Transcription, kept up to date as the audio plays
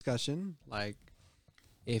discussion. Like,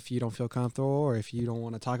 if you don't feel comfortable, or if you don't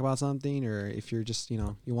want to talk about something, or if you're just,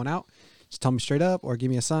 you want out, just tell me straight up or give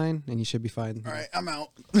me a sign, and you should be fine. All right, I'm out.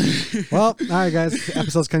 Well, all right, guys. The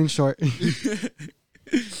episode's cutting short.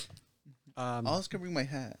 I was gonna bring my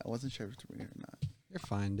hat. I wasn't sure if to bring it or not. You're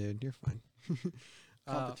fine, dude. You're fine.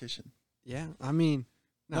 Competition. Yeah, I mean,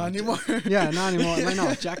 Not anymore. Yeah, not anymore. Like,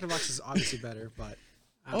 no, Jack in the Box is obviously better, but.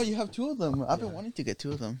 Oh, you have two of them. I've been wanting to get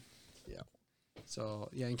two of them. Yeah. So,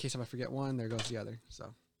 yeah, in case if I forget one, there goes the other.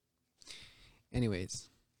 So, anyways.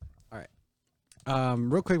 All right.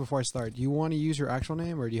 Real quick before I start, do you want to use your actual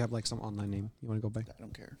name, or do you have like some online name you want to go by? I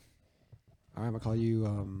don't care. All right, I'm going to call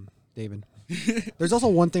you David. There's also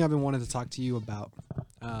one thing I've been wanting to talk to you about,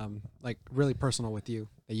 like really personal with you,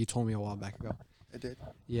 that you told me a while back ago. I did.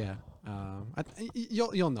 Yeah.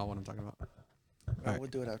 You'll know what I'm talking about. Right. We'll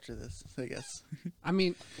do it after this, I guess. I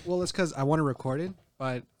mean, well, it's because I want to record it,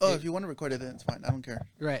 but... if you want to record it, then it's fine. I don't care.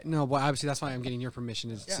 Right. No, but obviously that's why I'm getting your permission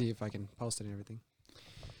to see if I can post it and everything.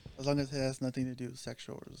 As long as it has nothing to do with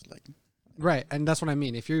sexual or like... Right, and that's what I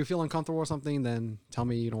mean. If you feel uncomfortable or something, then tell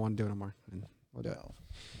me you don't want to do it anymore, and we'll do it.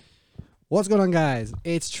 What's going on, guys?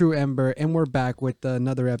 It's True Ember, and we're back with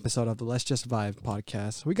another episode of the Let's Just Vibe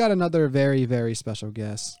podcast. We got another very, very special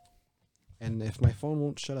guest. And if my phone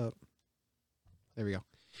won't shut up... There we go.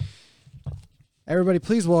 Everybody,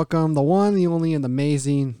 please welcome the one, the only, and the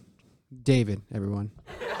amazing David, everyone.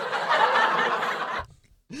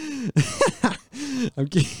 I'm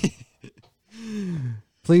kidding.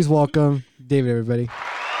 Please welcome David, everybody.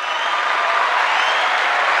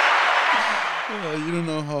 You don't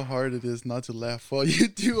know how hard it is not to laugh while you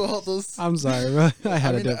do all those. I'm sorry, bro.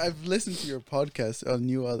 I've listened to your podcast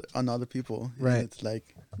on other people. Right. It's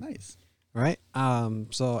like nice. Right.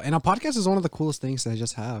 So, and a podcast is one of the coolest things that I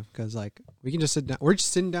just have, because like we can just sit down. We're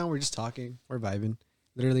just sitting down. We're just talking. We're vibing.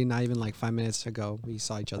 Literally, not even like 5 minutes ago we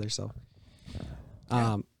saw each other. So,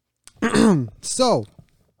 so,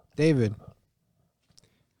 David,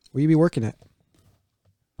 where you be working at?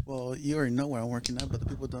 Well, you already know where I'm working at, but the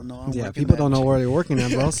people don't know I'm working at. People don't know where you're working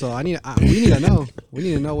at, bro. So we need to know. We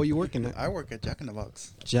need to know where you're working at. I work at Jack in the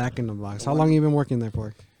Box. Jack in the Box. How long have you been working there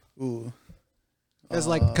for? Ooh.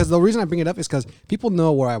 Because the reason I bring it up is because people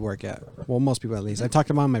know where I work at. Well, most people at least. I talked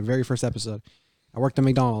about it in my very first episode. I worked at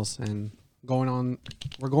McDonald's, and we're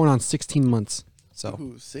going on 16 months.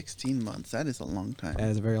 So 16 months. That is a long time. That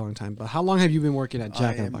is a very long time. But how long have you been working at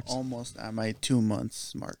Jack in the Box? I am almost at my 2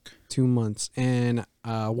 months mark. 2 months. And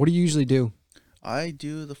what do you usually do? I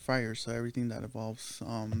do the fryers, so everything that involves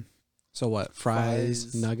so what?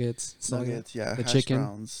 Fries, nuggets, yeah, the hash chicken,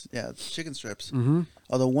 browns, yeah, chicken strips. Mm-hmm.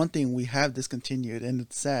 Although one thing we have discontinued, and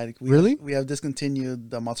it's sad. We have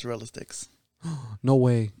discontinued the mozzarella sticks. No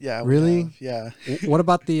way. Yeah. Really? Yeah. What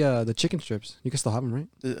about the chicken strips? You can still have them, right?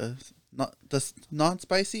 Not the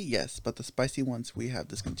non-spicy, yes, but the spicy ones we have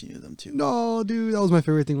discontinued them too. No, dude, that was my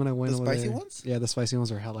favorite thing when I went over there. The spicy ones? Yeah, the spicy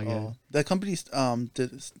ones are hella good. The company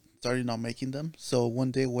started not making them, so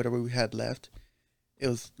one day whatever we had left, it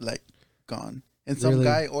was like gone. And some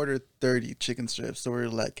guy ordered 30 chicken strips, so we were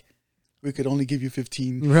like, we could only give you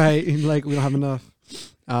 15. Right, like we don't have enough.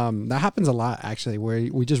 That happens a lot actually, where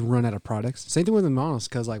we just run out of products. Same thing with McDonald's,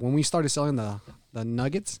 because like when we started selling the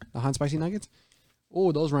nuggets, the hot spicy nuggets,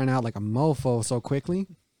 those ran out like a mofo so quickly.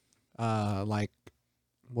 Like,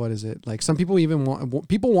 what is it? Like some people even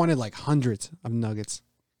wanted like hundreds of nuggets,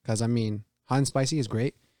 because I mean, hot and spicy is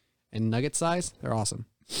great, and nugget size, they're awesome.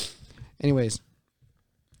 Anyways,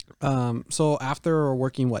 so after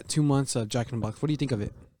working 2 months of Jack in the Box, what do you think of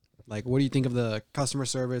it? Like, what do you think of the customer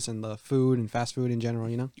service and the food and fast food in general?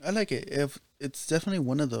 I like it. It's definitely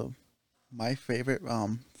one of my favorite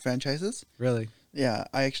franchises. Really? Yeah,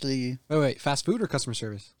 I actually... Wait, fast food or customer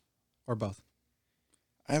service? Or both?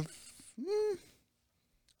 I've...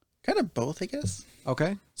 kind of both, I guess.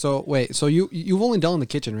 Okay. So, wait, so you've only done in the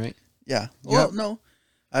kitchen, right? Yeah. Well, no.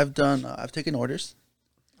 I've taken orders.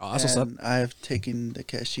 Oh, that's what's up. I've taken the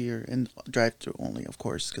cashier and drive-through only, of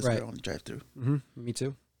course, because they're only drive-through. Mm-hmm. Me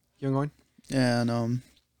too. Keep on going. And,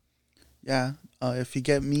 if you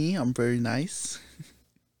get me, I'm very nice.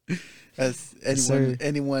 As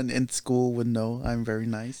anyone in school would know, I'm very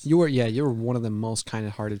nice. You were one of the most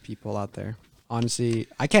kind-hearted people out there. Honestly,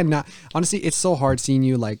 it's so hard seeing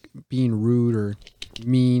you like being rude or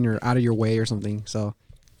mean or out of your way or something. So,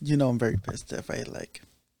 I'm very pissed if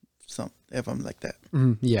if I'm like that.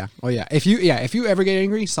 Mm-hmm. Yeah. Oh yeah. If you ever get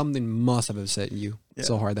angry, something must have upset you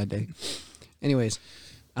so hard that day. Anyways,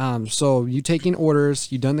 so you taking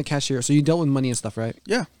orders, you done the cashier, so you dealt with money and stuff, right?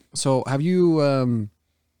 Yeah. So have you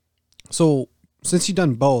so since you've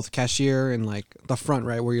done both cashier and like the front,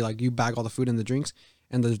 right, where you bag all the food and the drinks,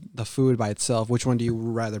 and the food by itself, which one do you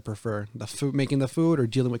rather prefer? The food, making the food, or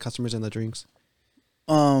dealing with customers and the drinks?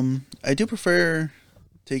 I do prefer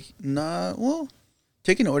taking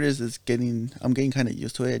orders is I'm getting kind of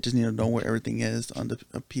used to it. I just need to know where everything is on the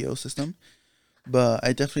PO system. But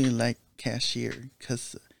I definitely like cashier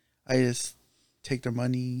because I just take their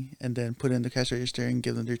money and then put it in the cash register and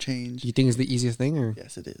give them their change. You think it's the easiest thing, or?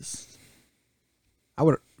 Yes, it is. I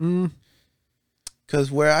would.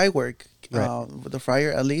 Because where I work, Right. with the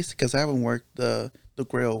fryer at least, because I haven't worked the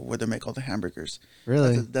grill where they make all the hamburgers.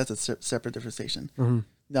 Really? That's a separate different station. Mm-hmm.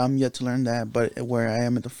 Now, I'm yet to learn that, but where I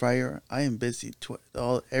am at the fryer, I am busy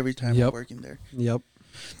every time I'm working there. Yep.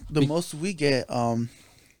 The most we get,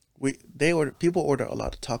 people order a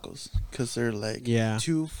lot of tacos because they're like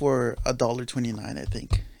 2 for $1.29, I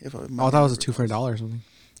think. If I thought it was a 2 for $1 or something.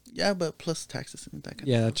 Yeah, but plus taxes and that kind.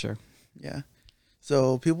 Yeah, that's true. Yeah,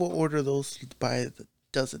 so people order those by the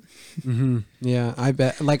dozen. Mm-hmm. Yeah, I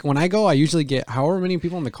bet. Like when I go, I usually get however many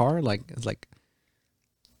people in the car. Like it's like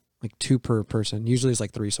 2 per person. Usually it's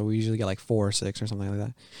like 3, so we usually get like 4 or 6 or something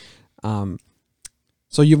like that.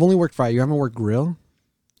 So you've only worked fryer. You haven't worked grill.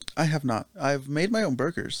 I have not. I've made my own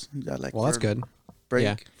burgers. Well, that's good.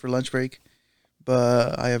 For lunch break,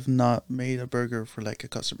 but I have not made a burger for like a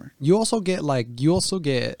customer. You also get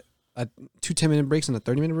a 2 10-minute breaks and a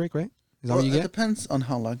 30-minute break, right? Is that what you get? It depends on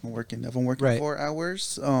how long I'm working. If I'm working 4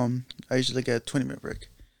 hours, I usually get a 20-minute break.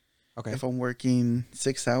 Okay. If I'm working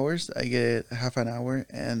 6 hours, I get a half an hour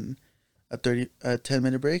and a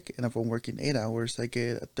 10-minute break. And if I'm working 8 hours, I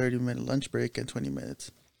get a 30-minute lunch break and 20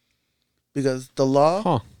 minutes. Because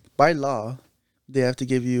by law, they have to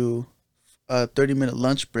give you a 30-minute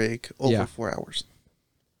lunch break over 4 hours.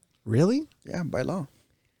 Really? Yeah, by law.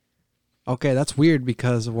 Okay, that's weird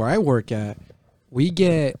because where I work at,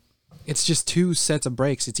 it's just 2 sets of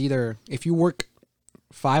breaks. It's either if you work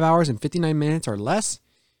 5 hours and 59 minutes or less,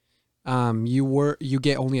 you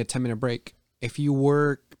get only a 10-minute break. If you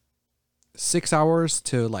work 6 hours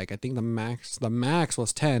to like, I think the max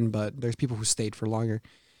was 10, but there's people who stayed for longer.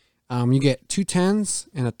 You get 2 10s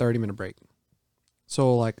and a 30-minute break.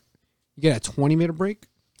 So like, you get a 20-minute break.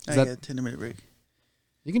 I get a 10-minute break.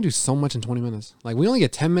 You can do so much in 20 minutes. Like we only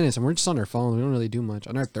get 10 minutes and we're just on our phone. We don't really do much.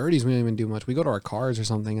 On our 30s, we don't even do much. We go to our cars or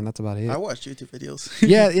something and that's about it. I watch YouTube videos.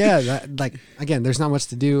 yeah. Like, again, there's not much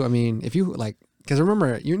to do. I mean, if you like, because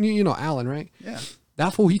remember, you know Alan, right? Yeah.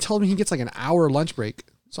 That fool, he told me he gets like an hour lunch break.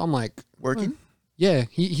 So I'm like. Working? Yeah,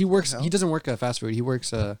 he works. He doesn't work at fast food. He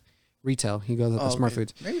works retail. He goes at the Smart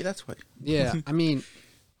Foods. Maybe that's why. Yeah, I mean.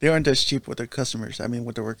 They aren't as cheap with their customers. I mean,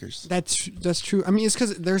 with their workers. That's true. I mean, it's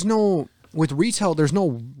because with retail, there's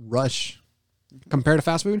no rush compared to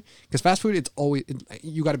fast food. Because fast food, it's always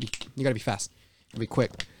you gotta be fast, you gotta be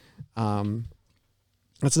quick.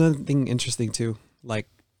 That's another thing interesting too. Like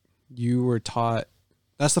you were taught.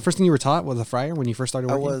 That's the first thing you were taught was a fryer when you first started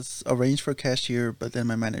working. I was arranged for cashier, but then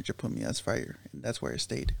my manager put me as fryer, and that's where I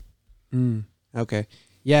stayed. Okay.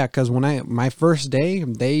 Yeah, because my first day,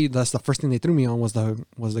 that's the first thing they threw me on was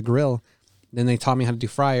the grill. Then they taught me how to do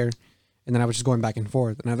fryer, and then I was just going back and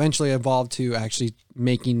forth. And I eventually evolved to actually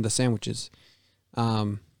making the sandwiches.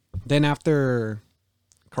 Then after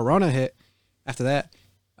Corona hit, after that,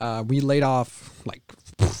 we laid off like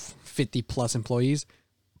 50 plus employees,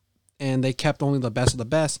 and they kept only the best of the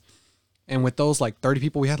best. And with those like 30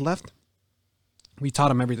 people we had left, we taught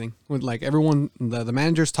them everything. With like everyone, the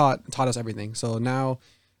managers taught us everything. So now,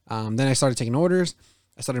 then I started taking orders.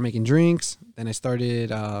 I started making drinks. Then I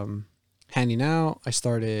started handing out. I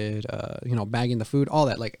started, bagging the food, all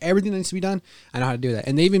that. Like everything that needs to be done, I know how to do that.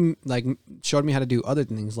 And they even like showed me how to do other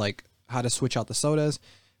things, like how to switch out the sodas,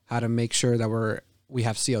 how to make sure that we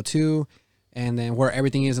have CO2, and then where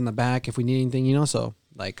everything is in the back if we need anything, So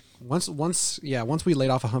like once we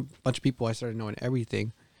laid off a bunch of people, I started knowing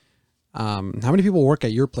everything. How many people work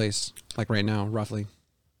at your place, like right now, roughly?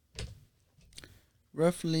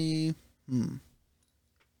 The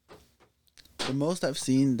most I've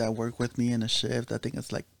seen that work with me in a shift, I think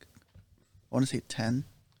it's like, I want to say 10.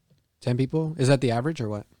 10 people? Is that the average or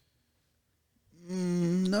what?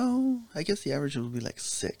 No, I guess the average would be like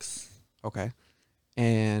 6. Okay.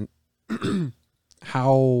 And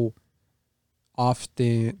how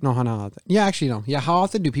often? No, not often. Yeah, actually, no. Yeah, how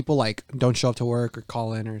often do people like don't show up to work or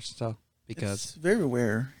call in or stuff? Because it's very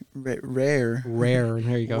rare. Rare.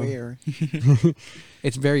 There you go. Rare.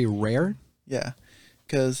 It's very rare. Yeah,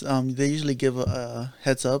 because they usually give a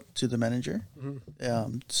heads up to the manager,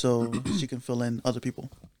 so she can fill in other people.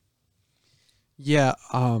 Yeah.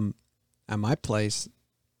 At my place,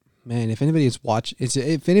 man, if anybody's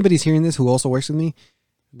hearing this who also works with me,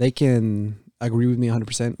 they can agree with me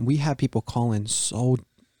 100%. We have people call in so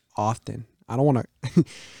often. I don't want to,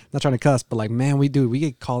 not trying to cuss, but like, man, we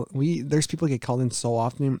get called. There's people get called in so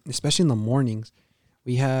often, especially in the mornings.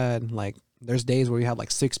 We had like, there's days where we had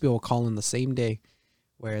like 6 people call in the same day,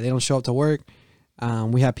 where they don't show up to work.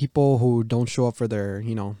 We have people who don't show up for their,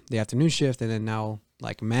 the afternoon shift, and then now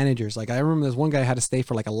like managers. Like I remember this one guy had to stay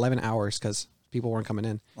for like 11 hours because people weren't coming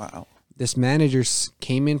in. Wow. This manager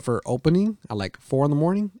came in for opening at like 4 in the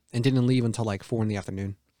morning and didn't leave until like 4 in the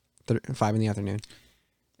afternoon, 5 in the afternoon.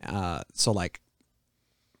 So like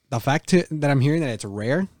the fact that I'm hearing that it's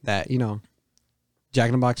rare that, Jack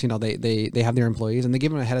in the Box, they have their employees and they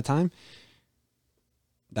give them ahead of time.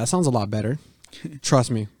 That sounds a lot better.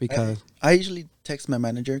 Trust me, because I usually text my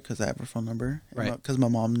manager because I have her phone number, right? Because my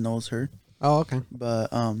mom knows her. Oh, okay.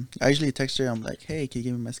 But I usually text her. I'm like, hey, can you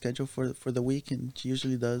give me my schedule for the week? And she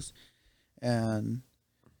usually does. And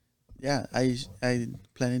yeah, I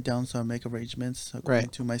plan it down so I make arrangements according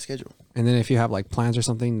to my schedule. And then if you have like plans or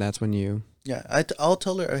something, that's when you... Yeah, I'll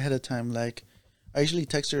tell her ahead of time. Like, I usually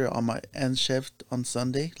text her on my end shift on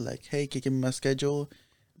Sunday. Like, hey, can you give me my schedule?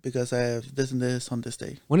 Because I have this and this on this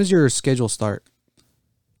day. When does your schedule start?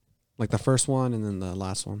 Like the first one and then the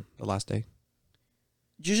last one, the last day?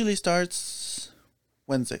 Usually starts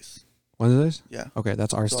Wednesdays. Wednesdays? Yeah. Okay,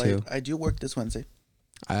 that's ours too. I do work this Wednesday.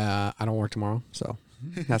 I don't work tomorrow, so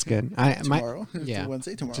that's good. Tomorrow? Yeah.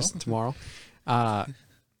 Wednesday, tomorrow? Just tomorrow.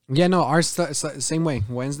 Yeah, no, ours same way.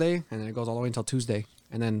 Wednesday, and then it goes all the way until Tuesday.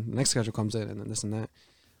 And then the next schedule comes in, and then this and that.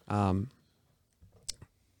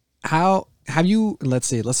 How have you? Let's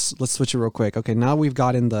see. Let's switch it real quick. Okay, now we've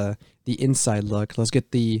gotten the inside look. Let's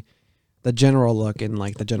get the general look in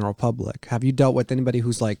like the general public. Have you dealt with anybody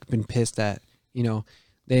who's like been pissed at you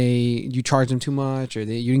charged them too much, or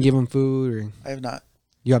you didn't give them food, or I have not.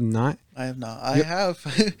 You have not? I have not. I have.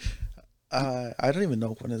 I don't even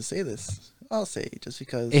know when to say this. I'll say it just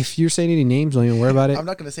because. If you're saying any names, don't even worry about it. I'm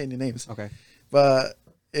not going to say any names. Okay. But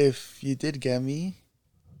if you did get me,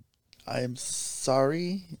 I'm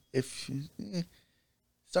sorry.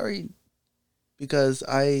 Sorry, because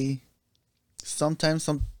sometimes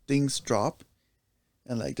some things drop,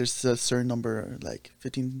 and like there's a certain number, like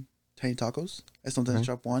 15 tiny tacos. I sometimes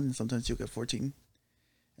drop one, and sometimes you get 14.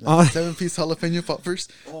 Like 7-piece jalapeno poppers.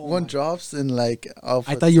 One drops and like. I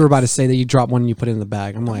thought you were about to say that you drop one and you put it in the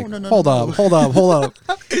bag. I'm like, hold up.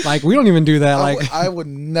 Like we don't even do that. I would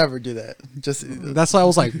never do that. Just that's why I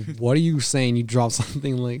was like, what are you saying? You drop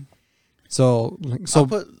something like. So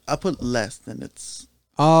I put less than it's.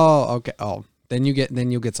 Oh, okay. Oh, then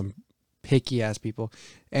you'll get some picky ass people,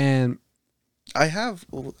 and I have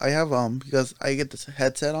because I get this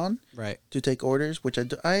headset on to take orders, which I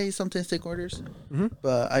do. I sometimes take orders,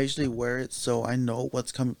 but I usually wear it so I know what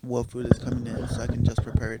food is coming in, so I can just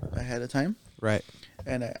prepare it ahead of time. Right.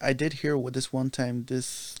 And I did hear with this one time,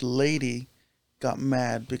 this lady got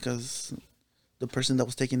mad because the person that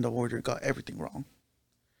was taking the order got everything wrong.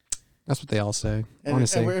 That's what they all say. And,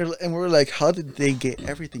 honestly, and we're like, how did they get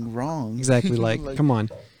everything wrong? Exactly. Like come on.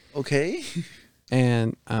 Okay.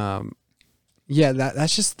 And yeah,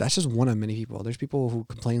 that's just one of many people. There's people who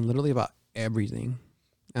complain literally about everything.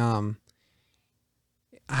 Have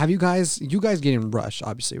you guys getting rushed,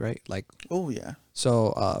 obviously, right? Like, oh yeah.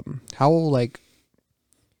 So how like,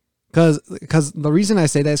 cause the reason I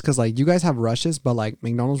say that is cause like you guys have rushes, but like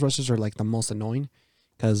McDonald's rushes are like the most annoying,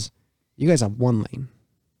 cause you guys have 1 lane,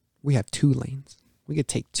 we have 2 lanes. We could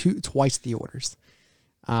take twice the orders.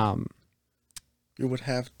 You would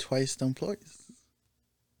have twice the employees.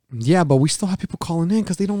 Yeah, but we still have people calling in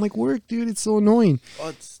because they don't like work, dude. It's so annoying. Oh,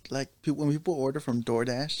 it's like when people order from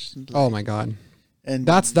DoorDash. Like, oh my god! And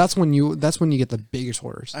that's when you get the biggest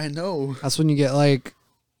orders. I know. That's when you get like,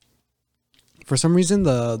 for some reason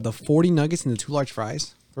the 40 nuggets and the 2 large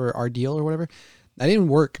fries for our deal or whatever, that didn't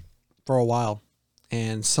work for a while,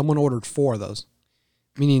 and someone ordered 4 of those,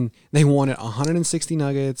 meaning they wanted 160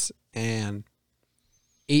 nuggets and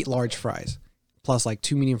 8 large fries. Plus like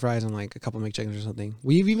 2 medium fries and like a couple McChickens or something.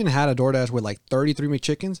 We've even had a DoorDash with like 33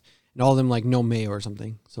 McChickens and all of them like no mayo or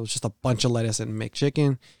something. So it's just a bunch of lettuce and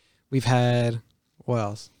McChicken. We've had, what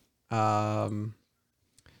else?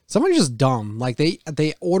 Somebody just dumb. Like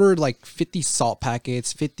they ordered like 50 salt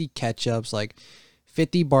packets, 50 ketchups, like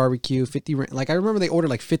 50 barbecue, 50. Like I remember they ordered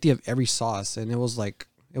like 50 of every sauce, and it was like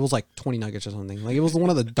 20 nuggets or something. Like it was one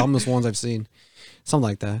of the dumbest ones I've seen. Something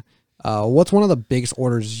like that. What's one of the biggest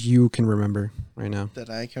orders you can remember right now? That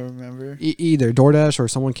I can remember? Either DoorDash or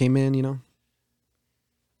someone came in,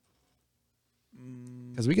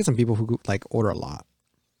 Because we get some people who like order a lot.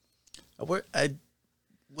 I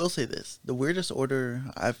will say this. The weirdest order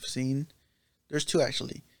I've seen, there's 2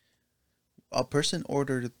 actually. A person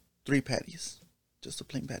ordered 3 patties. Just the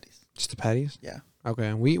plain patties. Just the patties? Yeah.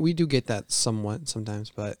 Okay, we do get that somewhat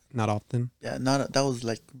sometimes, but not often. Yeah, not that was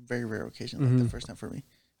like very rare occasion, like the first time for me.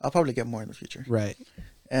 I'll probably get more in the future. Right.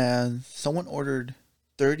 And someone ordered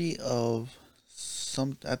 30 of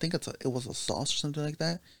some. I think it was a sauce or something like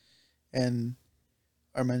that. And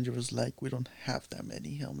our manager was like, "We don't have that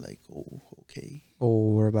many." I'm like, "Oh, okay."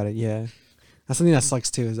 Oh, worry about it. Yeah, that's something that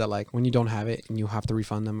sucks too. Is that like when you don't have it and you have to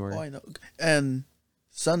refund them or? Oh, I know. And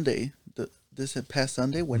Sunday, this past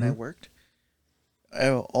Sunday when I worked,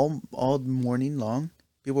 all morning long,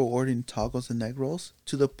 people were ordering tacos and egg rolls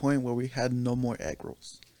to the point where we had no more egg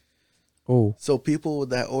rolls. Oh. So people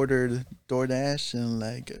that ordered DoorDash and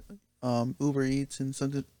like Uber Eats and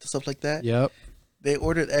stuff like that, Yep. they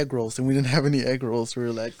ordered egg rolls and we didn't have any egg rolls. We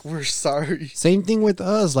were like, "We're sorry." Same thing with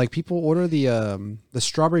us. Like people order the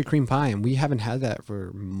strawberry cream pie, and we haven't had that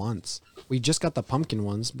for months. We just got the pumpkin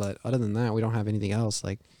ones, but other than that, we don't have anything else.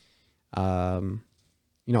 Like, and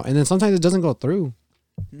then sometimes it doesn't go through.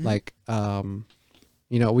 Like,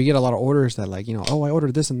 we get a lot of orders that like, oh, I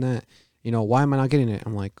ordered this and that. Why am I not getting it?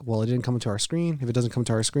 I'm like, well, it didn't come to our screen. If it doesn't come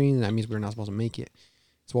to our screen, that means we're not supposed to make it.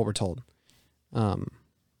 It's what we're told.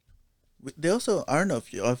 They also, I don't know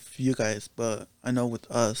if you guys, but I know with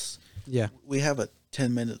us, Yeah. we have a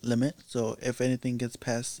 10-minute limit. So if anything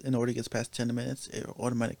an order gets past 10 minutes, it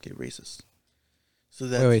automatically erases. So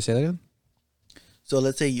that Wait, say that again? So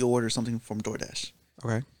let's say you order something from DoorDash.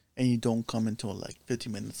 Okay. And you don't come until like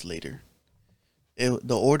 15 minutes later.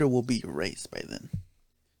 The order will be erased by then.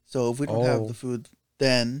 So if we don't have the food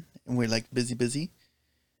then, and we're like busy,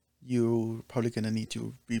 you're probably going to need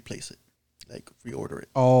to replace it. Like reorder it.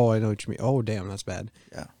 Oh, I know what you mean. Oh, damn, that's bad.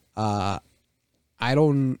 Yeah.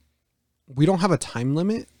 We don't have a time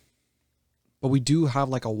limit, but we do have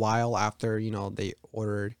like a while after, they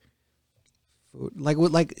ordered food. Like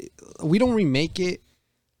we don't remake it.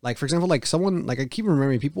 Like for example, like someone, like I keep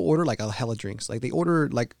remembering people order like a hella drinks. Like they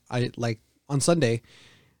ordered like on Sunday,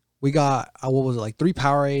 we got what was it, like 3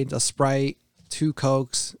 Powerades, a Sprite, 2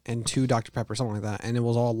 Cokes, and 2 Dr. Pepper, something like that, and it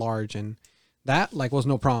was all large, and that like was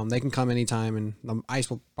no problem. They can come anytime, and the ice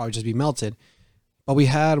will probably just be melted. But we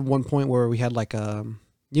had one point where we had like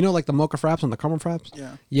like the mocha fraps and the caramel fraps.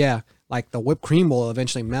 Yeah. Yeah, like the whipped cream will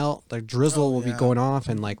eventually melt. The drizzle will be going off,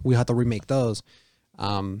 and like we have to remake those.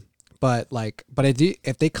 But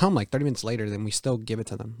if they come like 30 minutes later, then we still give it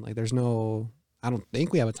to them. Like there's no, I don't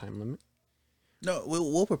think we have a time limit. No,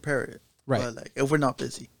 we'll prepare it. Right. But like if we're not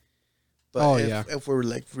busy. But if we're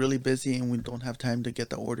like really busy and we don't have time to get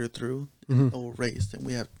the order through, it'll erase, and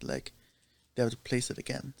they have to place it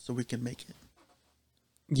again so we can make it.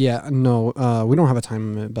 Yeah, no, we don't have a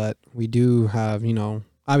time limit, but we do have,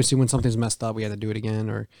 obviously when something's messed up, we have to do it again,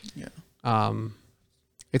 or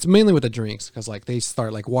it's mainly with the drinks because like they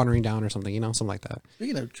start like watering down or something, something like that.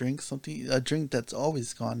 Speaking of drinks, a drink that's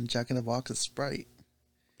always gone, Jack in the Box, is Sprite.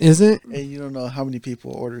 Is it? And you don't know how many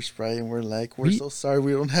people order Sprite, and we're like, we're so sorry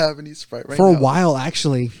we don't have any Sprite right now. For a while,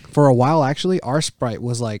 actually, our Sprite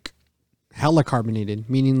was like hella carbonated,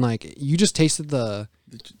 meaning like you just tasted the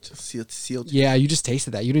sealed. Yeah, you just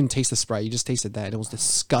tasted that. You didn't taste the Sprite. You just tasted that. It was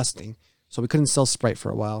disgusting. So we couldn't sell Sprite for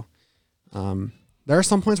a while. There are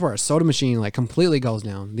some points where our soda machine like completely goes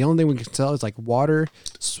down. The only thing we can sell is like water,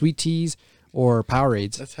 sweet teas, or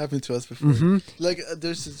Powerades. That's happened to us before. Like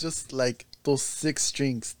there's just like those 6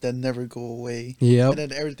 drinks that never go away. Yep. And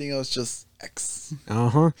then everything else just X.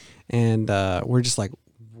 And we're just like,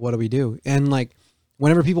 what do we do? And like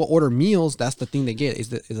whenever people order meals, that's the thing they get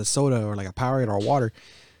is a soda or like a Powerade or a water.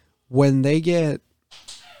 When they get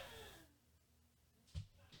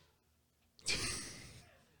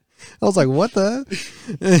I was like, what the?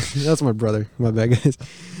 That's my brother. My bad, guys.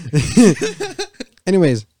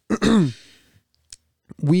 Anyways,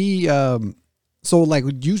 we so like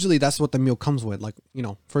usually that's what the meal comes with. Like,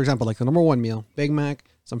 for example, like the number 1 meal, Big Mac,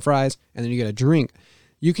 some fries, and then you get a drink.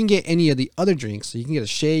 You can get any of the other drinks. So you can get a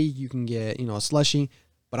shake, you can get, a slushie,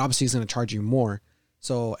 but obviously it's going to charge you more.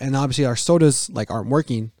 So, and obviously our sodas like aren't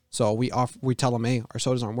working. So we tell them, hey, our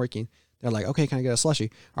sodas aren't working. They're like, okay, can I get a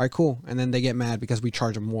slushie? All right, cool. And then they get mad because we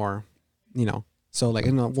charge them more, So like,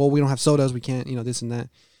 well, we don't have sodas. We can't, this and that.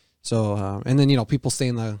 So, and then, people stay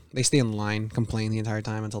in the line, complain the entire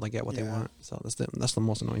time until they get what they want. So that's the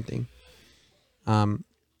most annoying thing.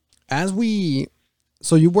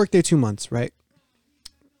 So you worked there 2 months, right?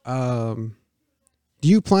 Do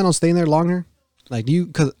you plan on staying there longer? Like,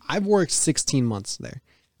 because I've worked 16 months there,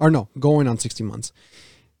 or no, going on 16 months.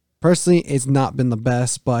 Personally, it's not been the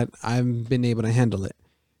best, but I've been able to handle it.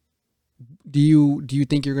 Do you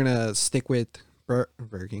think you're gonna stick with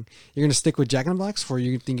Burger King? You're gonna stick with Jack in the Box, or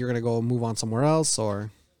you think you're gonna go move on somewhere else,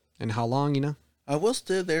 or and how long? I will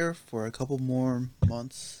stay there for a couple more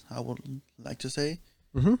months. I would like to say,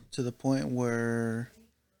 Mm-hmm. to the point where,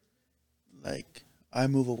 like, I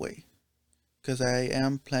move away, because I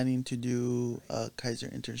am planning to do a Kaiser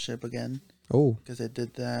internship again. Oh, Because I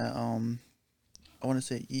did that. I want to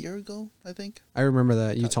say a year ago. I think. I remember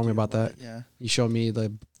that. You Talked told to me you about that. Yeah, You showed me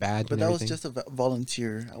the badge but and that everything. was just a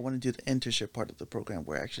volunteer. I want to do the internship part of the program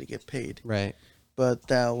where I actually get paid. Right. But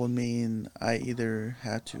that would mean I either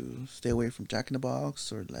have to stay away from Jack in the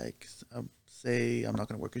Box, or like say I'm not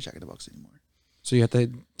going to work at Jack in the Box anymore. So you have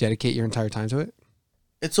to dedicate your entire time to it?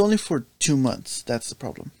 It's only for 2 months. That's the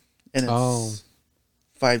problem, and it's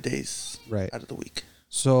 5 days Right. out of the week.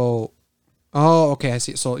 So, oh, okay, I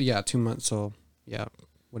see. So, yeah, 2 months. So, yeah,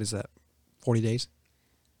 what is that? 40 days?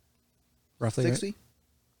 Roughly, right? 60.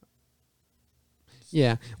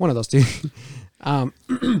 Yeah, one of those two. um,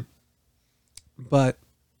 but,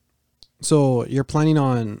 so you're planning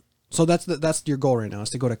on, so that's your goal right now, is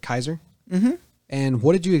to go to Kaiser? Mm-hmm. And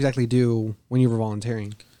what did you exactly do when you were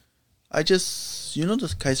volunteering? I just,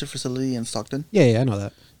 the Kaiser facility in Stockton. Yeah, I know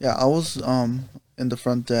that. Yeah, I was in the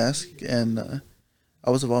front desk, and I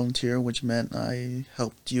was a volunteer, which meant I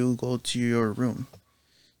helped you go to your room.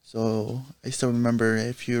 So I still remember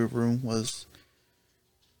if your room was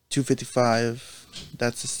 255,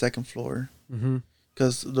 that's the second floor. Mm-hmm.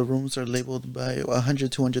 Because the rooms are labeled by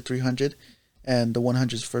 100, 200, 300, and the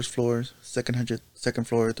 100 is first floor, 200 second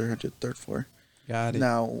floor, 300 third floor. Got it.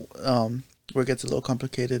 Now, where it gets a little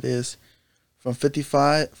complicated is from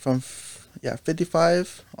 55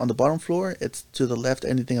 on the bottom floor, it's to the left.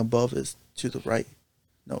 Anything above is to the right.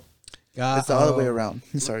 No, it's the other way around.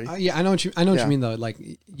 Sorry. Yeah, I know what you mean though. Like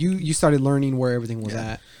you started learning where everything was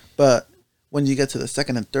at. But when you get to the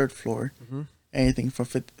second and third floor, Mm-hmm. anything from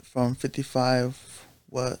 55,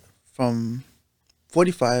 from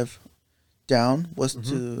 45 down was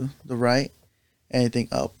to the right. Anything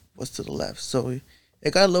up was to the left. So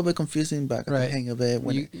it got a little bit confusing, but I got the hang of it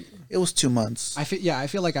when it was 2 months. I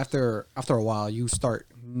feel like after a while you start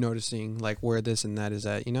noticing like where this and that is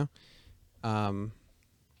at, you know?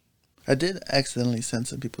 I did accidentally send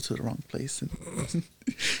some people to the wrong place.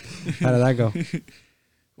 How did that go?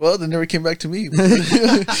 Well, they never came back to me.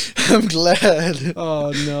 I'm glad.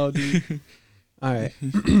 Oh no, dude. All right.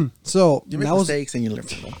 So You make that was mistakes and you learn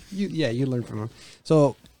from them. you learn from them.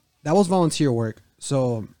 So that was volunteer work.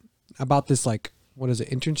 So about this, like, what is it,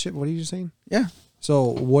 internship? What are you saying? Yeah. So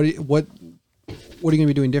what are you gonna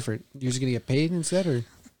be doing different? You're just gonna get paid instead, or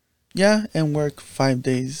Yeah, and work 5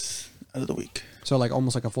 days out of the week. so like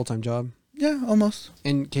almost like a full-time job? Yeah, almost.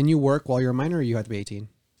 And can you work while you're a minor, or you have to be 18?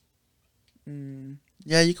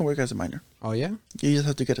 Yeah, you can work as a minor. Oh yeah, You just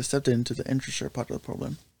have to get accepted into the internship part of the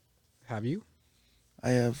program. have you?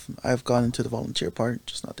 I've gone into the volunteer part,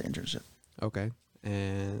 just not the internship. Okay,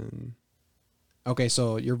 and okay,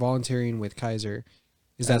 so you're volunteering with Kaiser.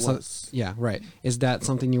 Is that yeah, right? Is that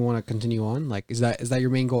something you want to continue on? Like, is that your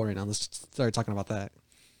main goal right now? Let's start talking about that.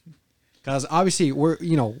 Because obviously,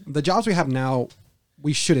 the jobs we have now,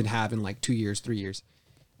 we shouldn't have in like 2 years, 3 years.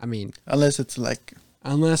 I mean, Unless it's like,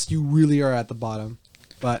 unless you really are at the bottom.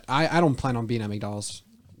 But I don't plan on being at McDonald's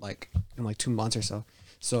like in like 2 months or so.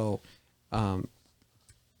 So,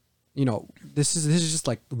 this is just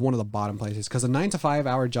like one of the bottom places, because a 9 to 5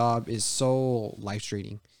 hour job is so life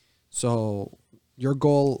draining. So your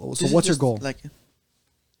goal. So what's your goal? Like,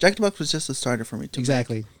 Jack in the Box was just a starter for me to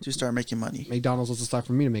Exactly. to start making money. McDonald's was the start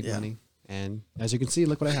for me to make money, and as you can see,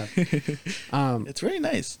 look what I have. It's really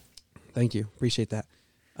nice. Thank you, appreciate that.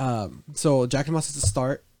 So Jack in the Box is the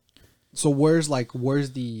start. So where's oh,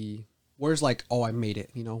 I made it,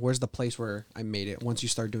 where's the place where I made it once you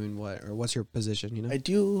start doing what, or what's your position, I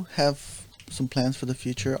do have some plans for the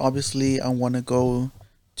future. Obviously, I want to go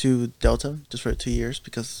to Delta just for 2 years,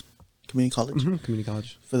 because community college. Mm-hmm. Community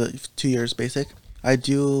college. For the 2 years basic. I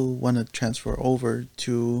do want to transfer over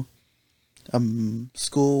to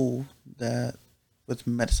school with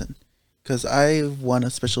medicine, because I want to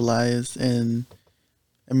specialize in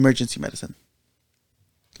emergency medicine,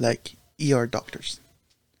 like ER doctors.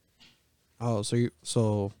 Oh, so you're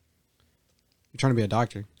trying to be a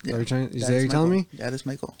doctor? Yeah, Is that what you're telling me? That is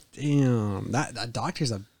my goal. Damn, that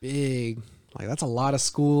doctor's a big, like, that's a lot of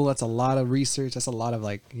school. That's a lot of research. That's a lot of,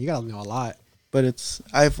 like, you gotta know a lot. But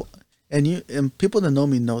and people that know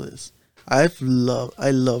me know this. I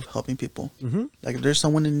love helping people. Mm-hmm. Like, if there's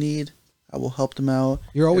someone in need, I will help them out.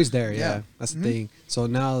 You're always there. Yeah. Yeah. That's the thing. So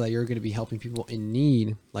now that you're going to be helping people in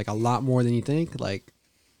need, like a lot more than you think, like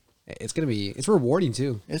it's rewarding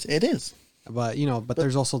too. It is. But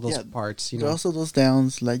there's also those parts, There are also those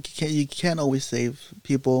downs. Like, you can't always save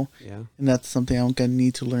people. Yeah. And that's something I'm gonna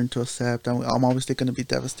need to learn to accept. I'm obviously gonna be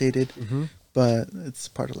devastated. Mm-hmm. but it's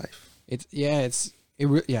part of life. It's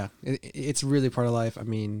really part of life. I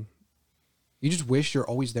mean, you just wish you're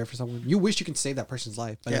always there for someone. You wish you can save that person's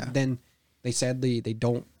life, but then they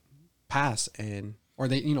don't pass, or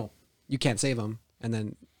you can't save them, and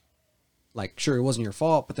then like sure it wasn't your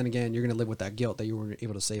fault, but then again you're gonna live with that guilt that you weren't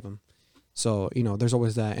able to save them. So there's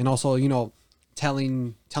always that, and also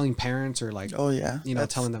telling parents or like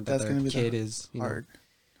telling them that their kid is hard.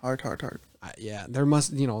 Yeah, there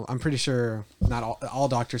must I'm pretty sure not all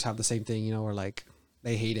doctors have the same thing, or like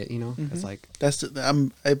they hate it, it's like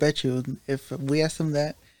I bet you if we ask them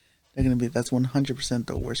that, they're gonna be that's 100%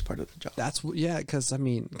 the worst part of the job. That's because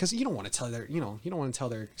you don't want to tell their you don't want to tell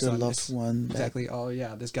their son, loved one exactly. Oh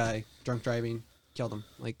yeah, this guy drunk driving killed him.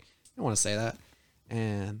 Like you don't want to say that,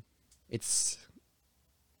 and it's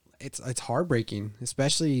heartbreaking,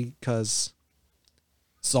 especially because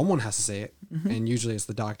someone has to say it, and usually it's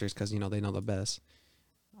the doctors because they know the best.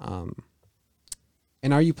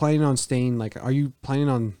 And are you planning on staying? Like, are you planning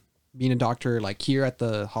on being a doctor like here at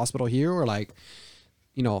the hospital here, or like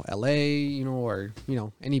LA, or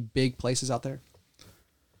any big places out there?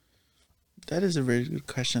 That is a very good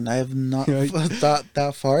question. I have not thought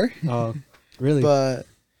that far. Oh, really? But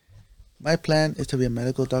my plan is to be a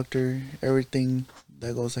medical doctor. Everything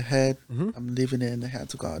that goes ahead, I'm leaving it in the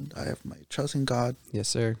hands of God. I have my trust in God. Yes,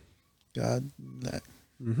 sir. God, that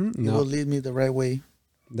He will lead me the right way.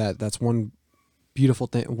 That's one beautiful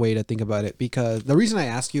way to think about it. Because the reason I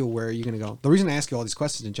ask you where are you gonna go, the reason I ask you all these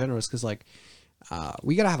questions in general is because like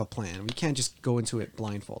we gotta have a plan. We can't just go into it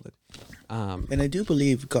blindfolded. And I do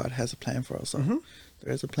believe God has a plan for us. So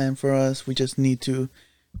there is a plan for us. We just need to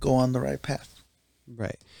go on the right path.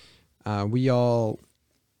 Right. We're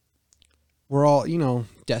all,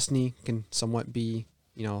 destiny can somewhat be,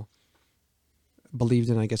 believed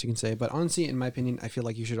in, I guess you can say. But honestly, in my opinion, I feel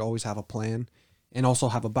like you should always have a plan and also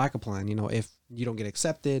have a backup plan. If you don't get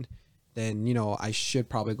accepted, then, I should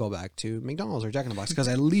probably go back to McDonald's or Jack in the Box because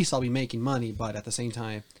at least I'll be making money. But at the same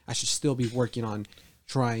time, I should still be working on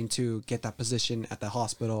trying to get that position at the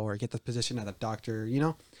hospital or get the position at a doctor,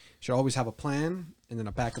 Should always have a plan and then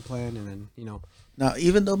a backup plan and then, Now,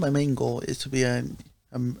 even though my main goal is to be an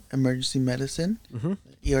emergency medicine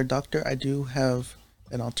ER doctor, I do have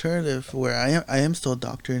an alternative where I am still a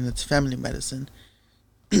doctor and it's family medicine.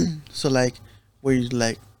 So like where you're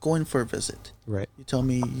like going for a visit. Right. You tell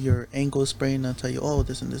me your ankle is sprained, I'll tell you, oh,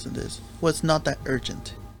 this and this and this. Well, it's not that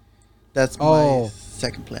urgent. That's my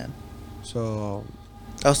second plan. So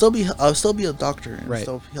I'll still be a doctor and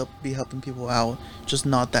still be helping people out, just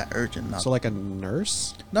not that urgent. So like a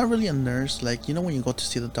nurse? Not really a nurse, like when you go to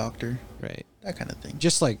see the doctor. Right. That kind of thing.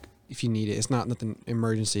 Just like if you need it. It's not nothing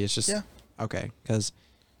emergency. It's just okay. Because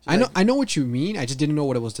So I know what you mean. I just didn't know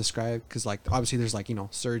what it was described. Because like obviously there's like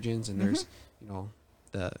surgeons and there's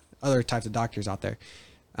the other types of doctors out there.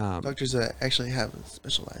 Doctors that actually have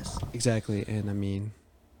specialized. Exactly, and I mean,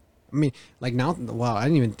 like now, wow, I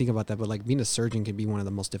didn't even think about that. But like being a surgeon can be one of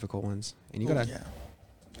the most difficult ones, and you gotta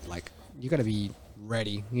be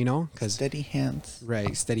ready, because steady hands.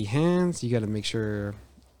 Right, steady hands. You gotta make sure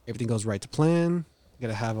everything goes right to plan. You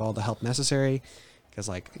gotta have all the help necessary, because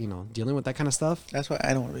dealing with that kind of stuff. That's why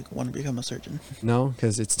I don't want to become a surgeon. No,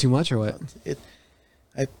 because it's too much, or what?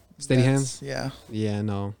 Steady hands. Yeah. Yeah.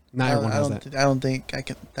 No. Not everyone has that. I don't think I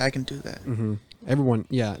can do that. Mm-hmm.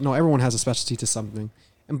 Everyone has a specialty to something.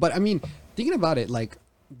 But I mean, thinking about it, like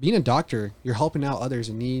being a doctor, you're helping out others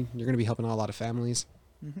in need. You're going to be helping out a lot of families.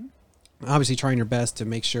 Obviously, trying your best to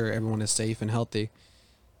make sure everyone is safe and healthy.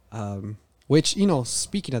 Which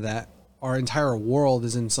speaking of that, our entire world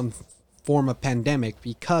is in some form of pandemic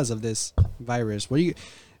because of this virus.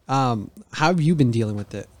 How have you been dealing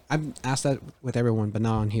with it? I've asked that with everyone, but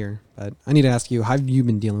not on here. But I need to ask you, how have you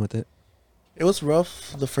been dealing with it? It was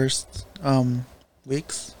rough the first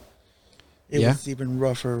weeks. It was even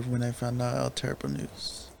rougher when I found out terrible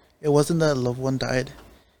news. It wasn't that a loved one died.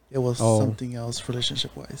 It was something else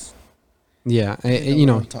relationship-wise. Yeah, what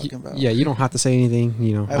I'm talking about. Yeah, you don't have to say anything.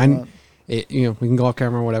 We can go off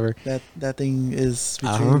camera or whatever. That thing is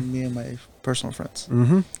between me and my personal friends.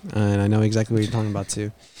 And I know exactly what you're talking about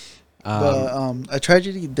too. But a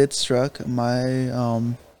tragedy did struck. My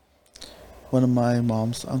one of my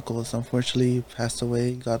mom's uncles unfortunately passed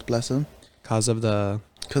away. God bless him. Because of the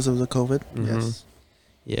COVID. Yes.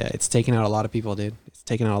 Yeah, it's taken out a lot of people, dude. It's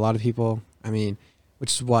taken out a lot of people. I mean,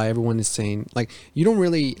 which is why everyone is saying you don't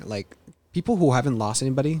really people who haven't lost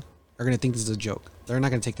anybody are gonna think this is a joke. They're not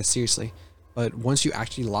gonna take this seriously. But once you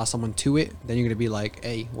actually lost someone to it, then you're gonna be like,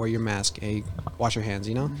 hey, wear your mask. Hey, wash your hands.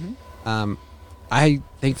 I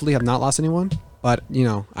thankfully have not lost anyone, but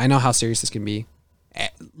I know how serious this can be.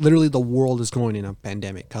 Literally, the world is going in a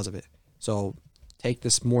pandemic because of it. So take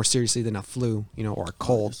this more seriously than a flu, you know, or a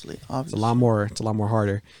cold. Obviously. It's a lot more. It's a lot more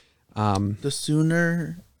harder. The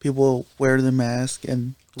sooner people wear the mask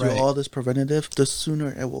and do Right. all this preventative, the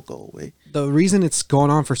sooner it will go away. The reason it's going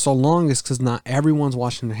on for so long is because not everyone's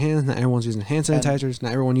washing their hands. Not everyone's using hand sanitizers.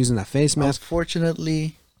 Not everyone using that face mask.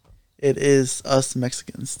 Unfortunately, it is us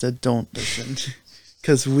Mexicans that don't listen.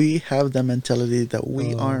 Because we have the mentality that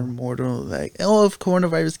we are immortal. Like, oh, if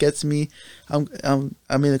coronavirus gets me, I'm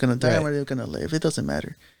either gonna die or I'm either gonna live. It doesn't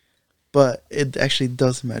matter, but it actually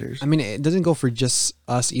does matter. I mean, it doesn't go for just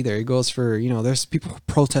us either. It goes for, you know, there's people who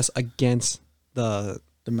protest against the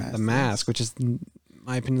mask, which is, in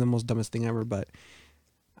my opinion, the most dumbest thing ever. But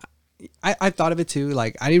I thought of it too.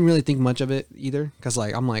 Like, I didn't really think much of it either, because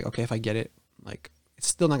like I'm like, okay, if I get it, like it's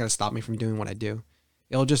still not gonna stop me from doing what I do.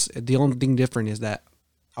 It'll just, the only thing different is that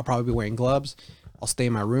I'll probably be wearing gloves. I'll stay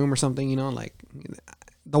in my room or something, you know, like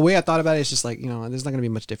the way I thought about it is just like, you know, there's not going to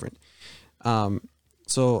be much different.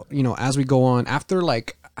 So, you know, as we go on after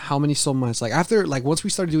like how many so much, like after, like once we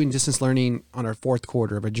started doing distance learning on our fourth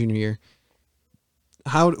quarter of our junior year,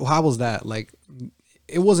 how was that? Like,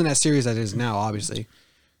 it wasn't as serious as it is now, obviously,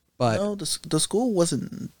 but no, the school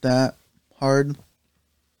wasn't that hard.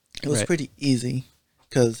 It was pretty easy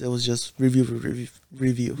because it was just review.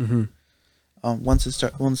 Mm-hmm. Once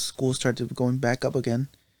school started going back up again,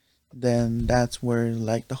 then that's where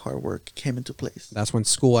like the hard work came into place. That's when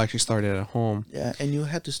school actually started at home. Yeah, and you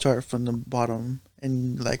had to start from the bottom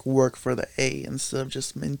and like work for the A instead of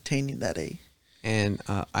just maintaining that A. And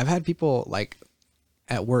I've had people like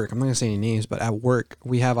at work, I'm not gonna say any names, but at work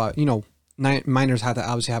we have a, you know, minors have to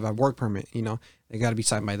obviously have a work permit. You know, they got to be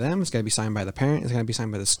signed by them. It's got to be signed by the parent. It's got to be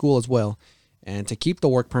signed by the school as well. And to keep the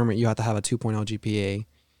work permit, you have to have a 2.0 GPA.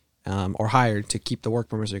 Or higher to keep the work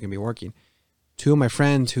permit so you can be working. Two of my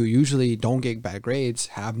friends who usually don't get bad grades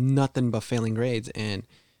have nothing but failing grades, and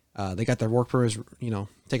they got their work permits, you know,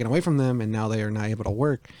 taken away from them, and now they are not able to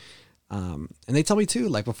work. And they tell me too,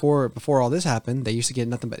 like before all this happened, they used to get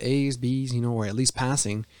nothing but A's, B's, you know, or at least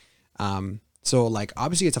passing. So like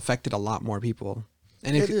obviously it's affected a lot more people.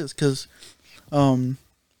 And it is because, I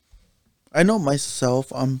know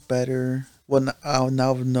myself, I'm better. Well,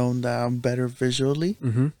 now I've known that I'm better visually,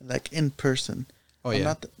 like in person. Oh, I'm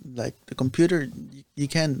not like the computer. You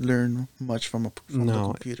can't learn much from the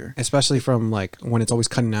computer, especially from like when it's always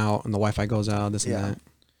cutting out and the Wi-Fi goes out. This and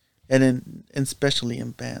that, and especially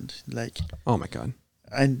in band. Like, oh my god,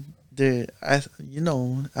 I'm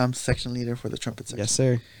section leader for the trumpet section. Yes,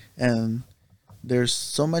 sir. And there's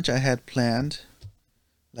so much I had planned.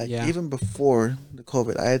 Like even before the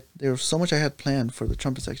COVID, there was so much I had planned for the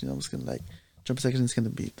trumpet section. I was gonna like, trumpet section is gonna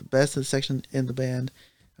be the best section in the band.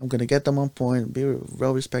 I'm gonna get them on point, be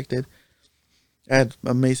well respected. I had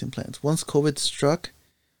amazing plans. Once COVID struck,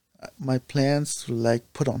 my plans were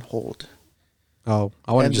like put on hold. Oh,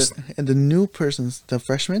 I want to just and the new persons, the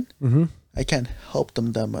freshmen, mm-hmm. I can't help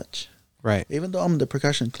them that much. Right. Even though I'm in the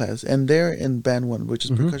percussion class and they're in band one, which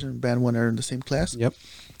is percussion and band one are in the same class. Yep.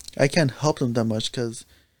 I can't help them that much because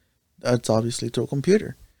that's obviously through a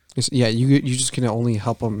computer. Yeah, you just can only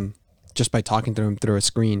help them just by talking to them through a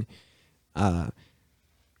screen.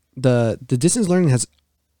 The distance learning has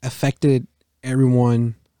affected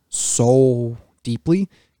everyone so deeply.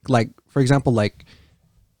 Like, for example, like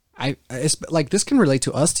it's like this can relate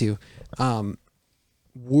to us too.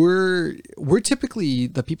 We're typically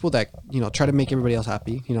the people that, you know, try to make everybody else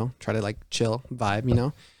happy, you know, try to like chill, vibe, you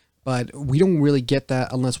know, but we don't really get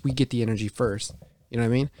that unless we get the energy first. You know what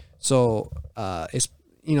I mean? So it's,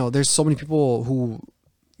 you know, there's so many people who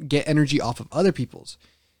get energy off of other people's,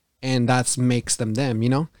 and that's makes them, you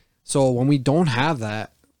know? So when we don't have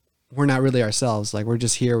that, we're not really ourselves. Like, we're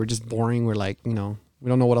just here, we're just boring. We're like, you know, we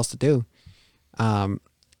don't know what else to do. And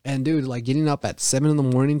dude, like getting up at 7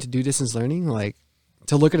 a.m. to do distance learning, like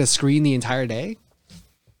to look at a screen the entire day,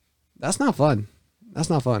 that's not fun. That's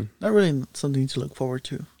not fun. Not really something to look forward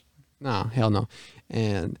to. No, hell no.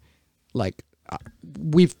 And like,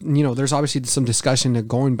 we've, you know, there's obviously some discussion of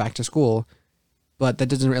going back to school, but that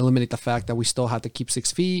doesn't eliminate the fact that we still have to keep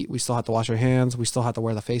 6 feet. We still have to wash our hands. We still have to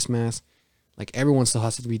wear the face mask. Like, everyone still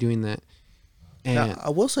has to be doing that. And now, I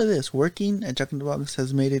will say this, working at Jack in the Box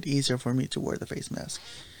has made it easier for me to wear the face mask.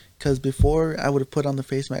 Because before I would have put on the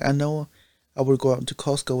face mask, I know I would go out to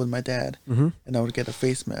Costco with my dad and I would get a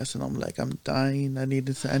face mask and I'm like, I'm dying. I need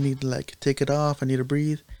to like take it off. I need to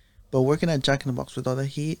breathe. But working at Jack in the Box with all the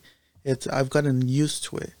heat, I've gotten used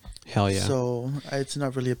to it. Hell yeah. So it's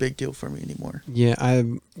not really a big deal for me anymore. Yeah,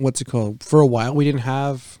 what's it called? For a while, we didn't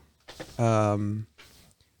have, to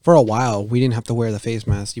wear the face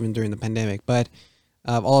mask even during the pandemic. But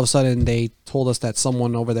all of a sudden, they told us that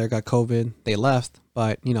someone over there got COVID. They left,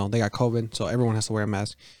 but you know they got COVID, so everyone has to wear a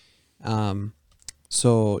mask.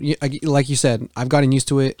 So like you said, I've gotten used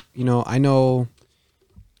to it. You know, I know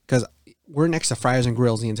because we're next to Fryers and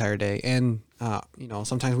Grills the entire day, and you know,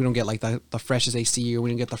 sometimes we don't get like the freshest AC, or we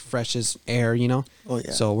don't get the freshest air. You know, Oh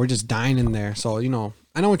yeah. so we're just dying in there. So you know,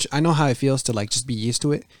 I know how it feels to like just be used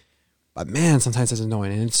to it. But man, sometimes it's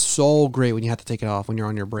annoying, and it's so great when you have to take it off when you're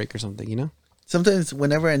on your break or something, you know? Sometimes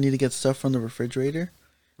whenever I need to get stuff from the refrigerator,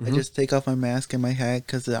 I Mhm. just take off my mask and my hat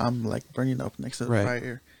because I'm like burning up next to the Right.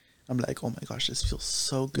 fire. I'm like, oh my gosh, this feels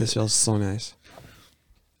so good. This feels so nice.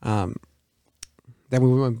 Then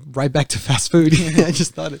we went right back to fast food. I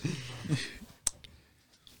just thought it.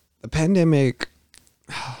 The pandemic.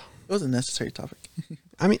 It was a necessary topic.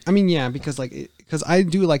 I mean, yeah, because because I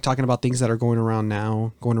do like talking about things that are going around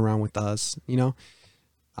now, going around with us, you know.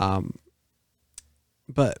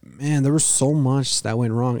 But man, there was so much that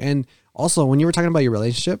went wrong, and also when you were talking about your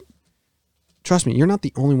relationship, trust me, you're not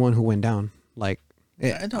the only one who went down. Like,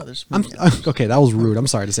 I know there's. I'm okay. That was rude. I'm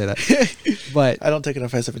sorry to say that, but I don't take it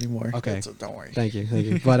offensive anymore. Okay. So don't worry. thank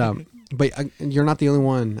you. But you're not the only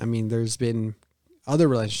one. I mean, there's been other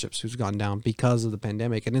relationships who's gone down because of the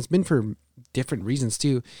pandemic, and it's been for different reasons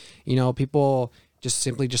too. You know, people just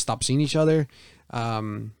simply just stop seeing each other.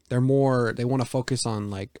 They want to focus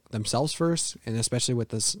on like themselves first, and especially with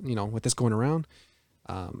this, you know, with this going around.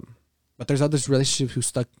 But there's other relationships who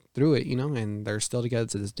stuck through it, you know, and they're still together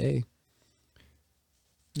to this day.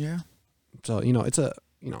 Yeah, So, you know, it's a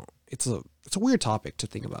weird topic to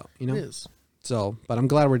think about, you know? it is. So, but I'm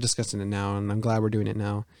glad we're discussing it now, and I'm glad we're doing it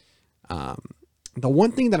now. The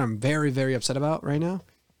one thing that I'm very, very upset about right now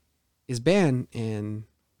is band, and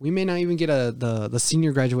we may not even get the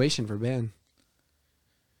senior graduation for band.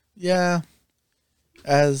 Yeah,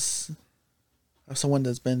 as someone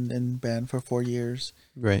that's been in band for 4 years,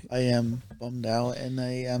 Right. I am bummed out, and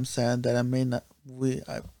I am sad that I may not.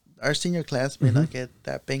 Our senior class may not get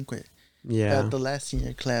that banquet Yeah. that the last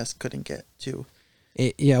senior class couldn't get too.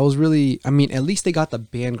 It was really, I mean, at least they got the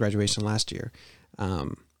band graduation last year.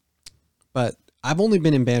 But I've only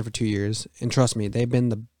been in band for 2 years, and trust me, they've been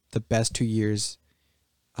the best 2 years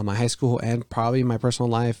of my high school and probably my personal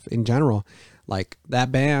life in general. Like,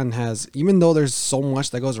 that band has, even though there's so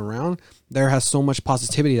much that goes around, there has so much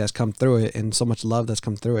positivity that's come through it, and so much love that's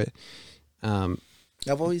come through it.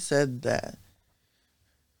 I've always said that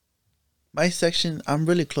my section, I'm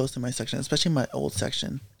really close to my section, especially my old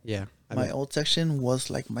section. Yeah. My old section was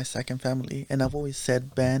like my second family, and I've always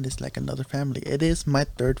said band is like another family. It is my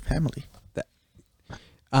third family.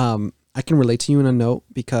 I can relate to you in a note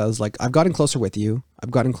because like I've gotten closer with you.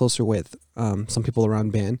 I've gotten closer with some people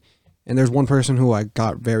around band, and there's one person who I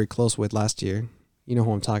got very close with last year. You know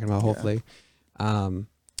who I'm talking about, hopefully. But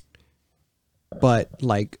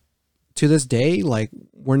like to this day, like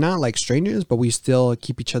we're not like strangers, but we still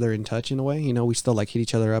keep each other in touch in a way. You know, we still like hit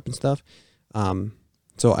each other up and stuff.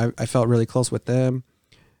 So I felt really close with them.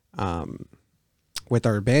 With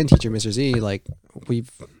our band teacher, Mr. Z, like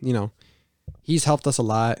we've, you know, he's helped us a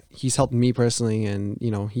lot. He's helped me personally, and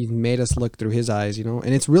you know, he made us look through his eyes, you know.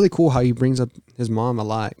 And it's really cool how he brings up his mom a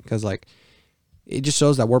lot because like it just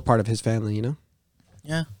shows that we're part of his family, you know.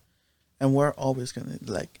 Yeah, and we're always gonna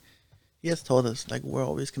like. He has told us like we're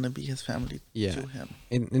always gonna be his family Yeah. to him.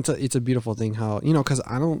 And it's a beautiful thing how, you know, because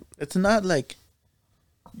It's not like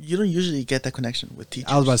you don't usually get that connection with teachers.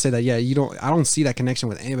 I was about to say that, yeah, I don't see that connection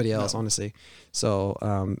with anybody else, honestly. So,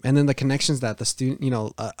 and then the connections that the student, you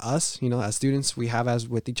know, us, you know, as students we have as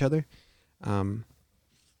with each other. I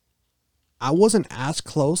wasn't as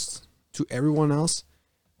close to everyone else,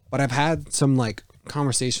 but I've had some like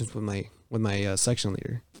conversations with my section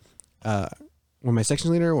leader, with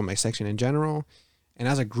my section in general, and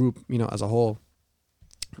as a group, you know, as a whole.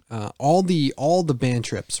 All the band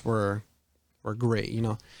trips were great, you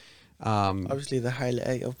know. Obviously, the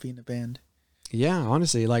highlight of being a band. Yeah,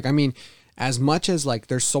 honestly, like I mean, as much as like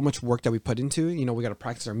there's so much work that we put into it, you know, we got to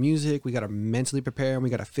practice our music, we got to mentally prepare, and we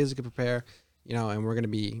got to physically prepare, you know, and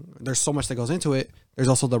there's so much that goes into it. There's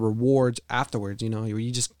also the rewards afterwards, you know,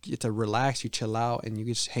 you just get to relax, you chill out, and you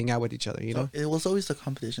just hang out with each other, you know. It was always the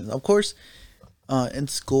competitions. Of course, in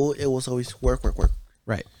school it was always work.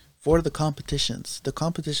 Right. For the competitions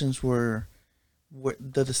were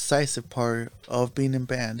the decisive part of being in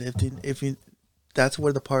band. If you, that's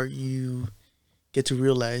where the part you get to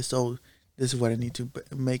realize, oh, this is what I need to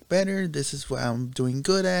make better. This is what I'm doing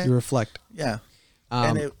good at. You reflect. Yeah.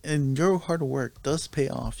 And your hard work does pay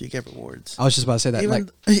off. You get rewards. I was just about to say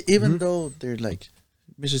that. Even though they're like,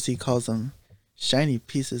 Mr. C calls them shiny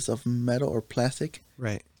pieces of metal or plastic.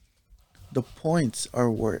 Right. The points are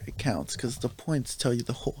where it counts because the points tell you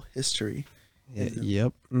the whole history.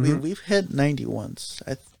 Yep. Mm-hmm. We've hit 90 once.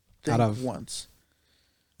 I think once.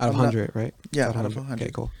 Out of 100, right? Yeah, out of 100.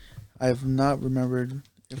 Okay, cool. I've not remembered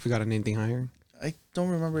if we got anything higher. I don't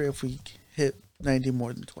remember if we hit 90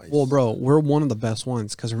 more than twice. Well, bro, we're one of the best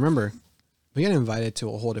ones because remember, we got invited to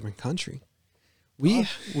a whole different country.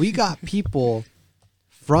 We got people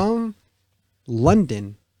from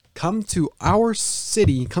London come to our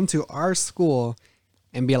city, come to our school,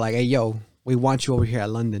 and be like, "Hey, yo, we want you over here at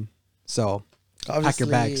London." So obviously, pack your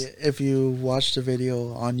bags. If you watch the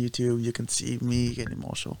video on YouTube, you can see me getting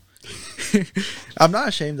emotional. I'm not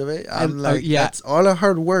ashamed of it. I'm like, that's all of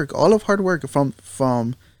hard work. All of hard work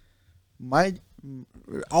from my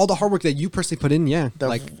all the hard work that you personally put in. Yeah,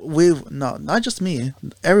 not just me.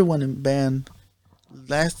 Everyone in band.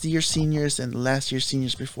 Last year seniors and last year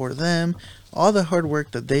seniors before them, all the hard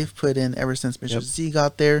work that they've put in ever since Mr. Z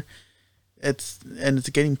got there, it's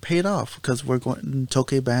getting paid off because we're going.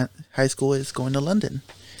 Tokyo Band High School is going to London,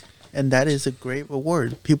 and that is a great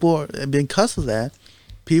reward. People are, because of that,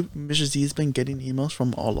 Mr. Z has been getting emails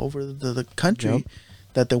from all over the country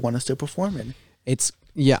that they want us to perform in.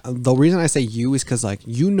 The reason I say you is because, like,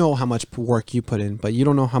 you know how much work you put in, but you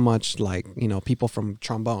don't know how much, like, you know, people from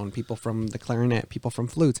trombone, people from the clarinet, people from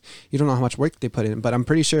flutes, you don't know how much work they put in, but I'm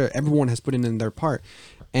pretty sure everyone has put in their part.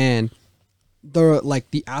 And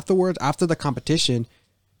the afterwards, after the competition,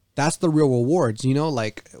 that's the real rewards, you know,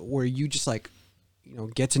 like, where you just, like, you know,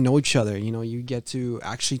 get to know each other, you know, you get to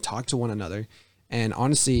actually talk to one another. And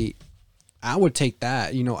honestly, I would take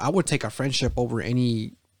that, you know, I would take a friendship over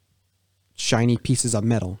any shiny pieces of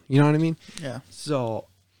metal, you know what I mean? Yeah. So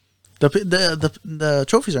the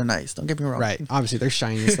trophies are nice, don't get me wrong, right? Obviously they're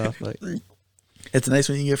shiny and stuff, but it's nice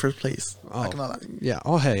when you get first place. Yeah.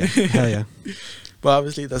 Oh, hell yeah. But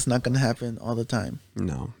obviously that's not gonna happen all the time.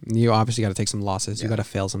 No, you obviously got to take some losses. You got to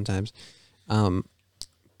fail sometimes.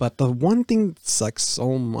 But the one thing that sucks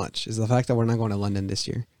so much is the fact that we're not going to London this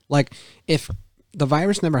year. Like, if the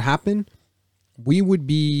virus never happened, we would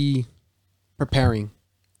be preparing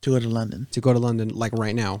to go to London, like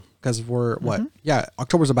right now, because we're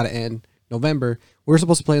October's about to end. November, we're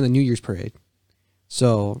supposed to play in the New Year's parade.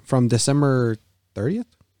 So from December 30th,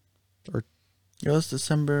 or it was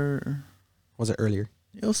December. Was it earlier?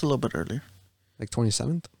 It was a little bit earlier, like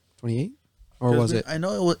 27th, 28th, or was it? I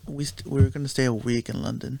know we were going to stay a week in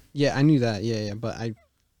London. Yeah, I knew that. Yeah, but I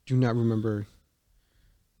do not remember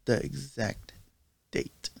the exact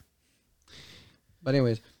date. But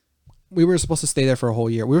anyways, we were supposed to stay there for a whole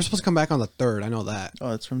year. We were supposed to come back on the 3rd. I know that.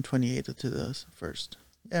 Oh, it's from 28th to the 1st.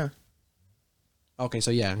 Yeah. Okay,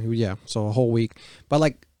 so yeah. So a whole week. But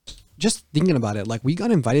like, just thinking about it, like, we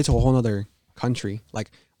got invited to a whole other country.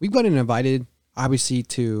 Like, we've gotten invited, obviously,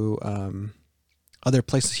 to other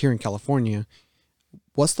places here in California.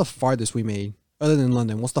 What's the farthest we made, other than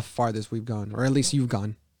London? What's the farthest we've gone, or at least you've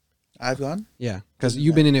gone? I've gone. Yeah, because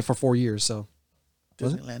you've been in it for 4 years. So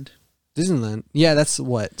Disneyland. Yeah, that's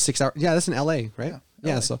what, 6 hours. Yeah, that's in LA, right?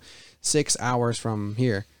 Yeah, so 6 hours from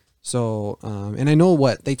here. So, and I know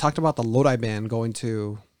they talked about the Lodi band going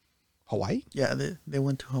to Hawaii. Yeah, they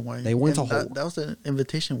went to Hawaii. They went to Hawaii. That was the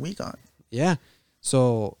invitation we got. Yeah.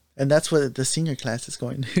 So, and that's where the senior class is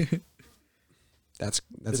going. that's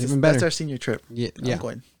even better. That's our senior trip. Yeah. I'm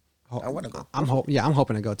going. I want to go. I'm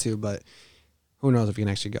hoping to go too, but who knows if we can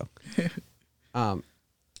actually go.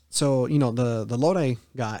 So, you know, the Lodi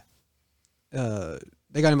got,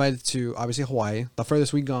 they got invited to, obviously, Hawaii. The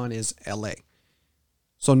furthest we've gone is LA.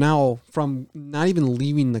 So now, from not even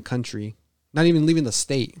leaving the country, not even leaving the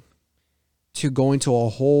state, to going to a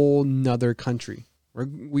whole nother country,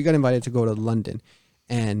 we got invited to go to London.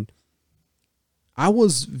 And I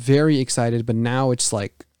was very excited, but now it's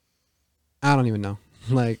like, I don't even know.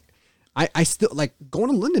 Like, I still, like,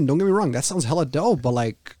 going to London, don't get me wrong, that sounds hella dope, but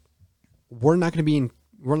like, we're going to be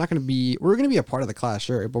a part of the class,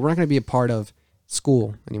 sure, but we're not going to be a part of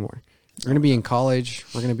school anymore. We're going to be in college.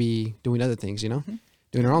 We're going to be doing other things, you know,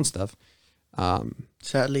 doing our own stuff.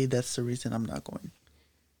 Sadly, that's the reason I'm not going.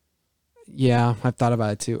 Yeah, I've thought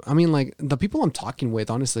about it too. I mean, like, the people I'm talking with,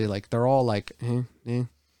 honestly, like, they're all like,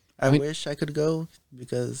 I wish I could go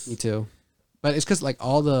because me too. But it's because, like,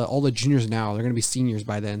 all the juniors now, they're going to be seniors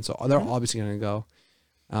by then, so they're obviously going to go.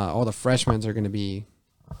 All the freshmen are going to be,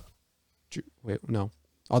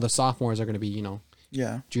 all the sophomores are going to be, you know,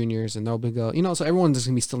 juniors, and they'll be go, you know, so everyone's just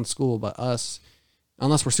going to be still in school, but us,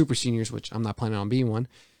 unless we're super seniors, which I'm not planning on being one.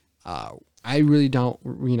 I really don't,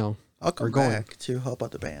 you know. I'll come back to help out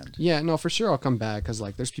the band. Yeah, no, for sure I'll come back because,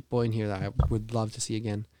 like, there's people in here that I would love to see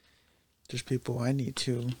again. There's people I need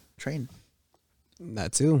to train.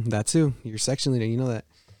 That too. You're section leader, you know that.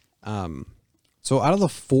 So out of the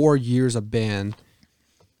 4 years of band,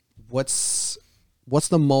 what's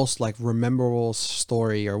the most like memorable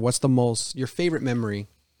story, or what's the most your favorite memory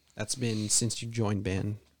that's been since you joined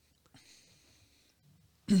band?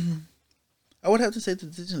 I would have to say the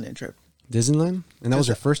Disneyland trip. Disneyland, and that was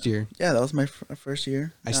your first year. Yeah, that was my first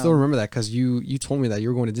year. I still remember that because you told me that you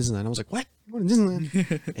were going to Disneyland. I was like, "What? You're going to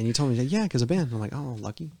Disneyland?" And you told me, "Yeah, because of band." I'm like, "Oh,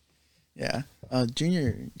 lucky." Yeah,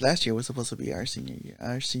 last year was supposed to be our senior year,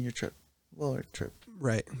 our senior trip. Well, our trip,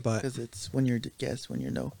 Right, but because it's when you're guess when you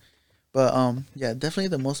know. But yeah, definitely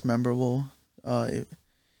the most memorable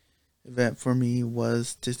event for me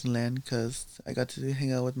was Disneyland, because I got to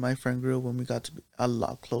hang out with my friend group when we got to be a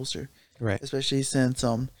lot closer. right, Especially since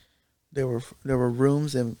there were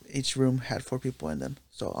rooms, and each room had 4 people in them.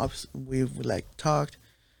 So obviously we like talked.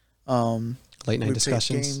 late night we played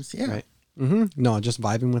discussions. games, yeah. Right. No, just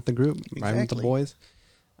vibing with the group, vibing with the Exactly. boys.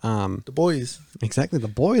 The boys, Exactly, the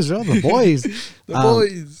boys, bro. The boys. the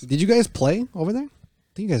boys. Did you guys play over there?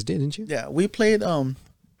 I think you guys did, didn't you? Yeah, we played.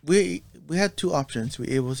 We had 2 options.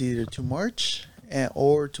 It was either to march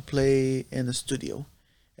or to play in the studio,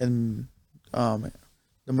 and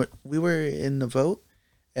we were in the vote,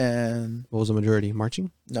 and What was the majority?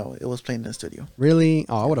 Marching? no, it was playing in the studio. Really?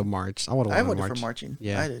 Oh, I would have marched. I would have I wanted to voted march. for marching.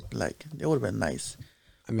 Yeah. I did, like, it would have been nice.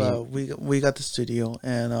 I mean, But we got the studio,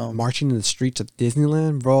 and marching in the streets of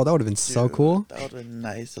Disneyland, bro, that would have been so dude, cool. That would have been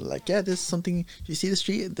nice. So, like, yeah, this is something. You see the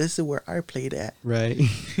street? This is where I played at. Right.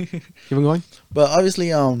 Keep on going? But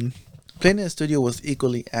obviously, playing in the studio was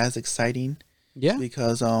equally as exciting, Yeah.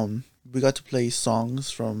 because we got to play songs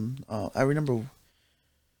from I remember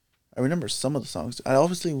some of the songs.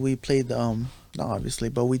 We played not obviously,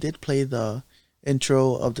 but we did play the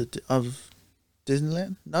intro of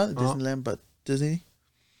Disneyland, not Disneyland, but Disney.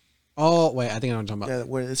 Oh, wait, I think I know what I'm talking about. Yeah,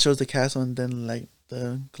 where it shows the castle and then like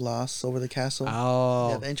the gloss over the castle.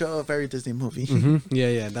 Oh. Yeah, the intro of a very Disney movie.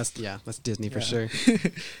 Yeah, that's Disney for sure.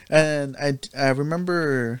 And I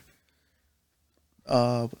remember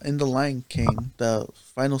in The Lion King, the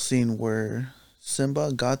final scene where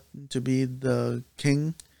Simba got to be the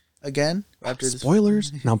king again after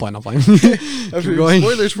Spoilers? No, I'm playing. after Keep going.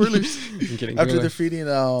 Spoilers. I'm kidding. After Keep going. defeating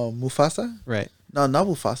Mufasa. Right. No, not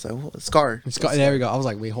Mufasa. Scar. There we go. I was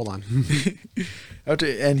like, wait, hold on.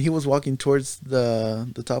 And he was walking towards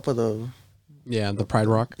the top of the Yeah, the Pride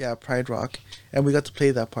Rock. Pride Rock, and we got to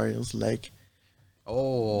play that part. It was like,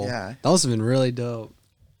 Oh, yeah, that must have been really dope.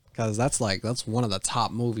 Because that's one of the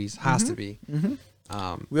top movies. Has to be.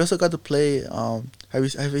 we also got to play. Have you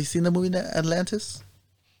seen the movie Atlantis?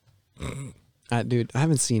 Dude, I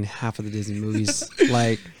haven't seen half of the Disney movies.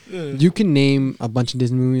 Like, you can name a bunch of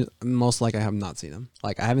Disney movies. Most like I have not seen them.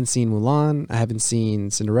 Like, I haven't seen Mulan. I haven't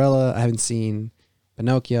seen Cinderella. I haven't seen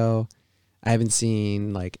Pinocchio. I haven't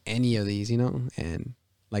seen like any of these, and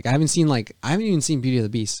like I haven't even seen Beauty and the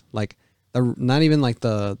Beast. Like, not even like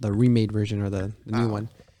the remade version or the new one.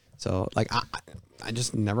 So like I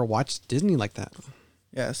just never watched Disney like that.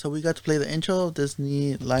 Yeah, so we got to play the intro of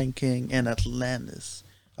Disney, Lion King, and Atlantis.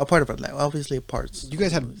 A part of Atlantis, obviously parts. You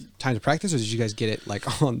guys had time to practice, or did you guys get it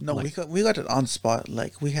like on? No, like, we got it on spot.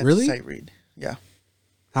 Like, we had Really? to sight read. Yeah,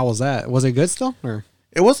 how was that? Was it good still, or?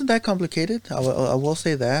 it wasn't that complicated. I will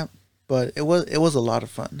say that, but it was a lot of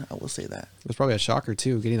fun. I will say that. It was probably a shocker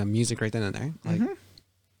too, getting the music right then and there. Like,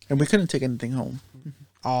 And we couldn't take anything home.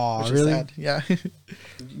 oh, Which really? is sad. Yeah.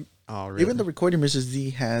 Oh, really? Even the recording Mr.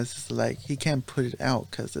 Z has, like, he can't put it out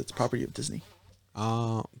because it's property of Disney.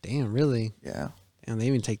 Oh, damn, really? Yeah. And they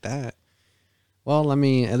even take that. Well,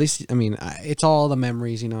 it's all the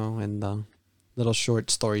memories, and the little short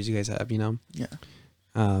stories you guys have, Yeah.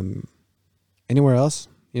 Anywhere else,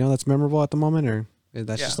 that's memorable at the moment, or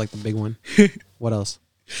that's Yeah. just like the big one? What else?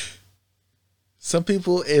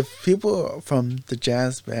 If people from the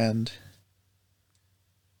jazz band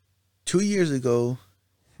 2 years ago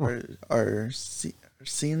are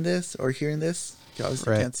seeing this or hearing this, you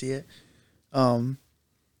obviously Right. can't see it.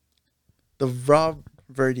 The Rob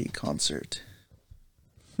Verdi concert.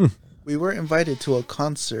 We were invited to a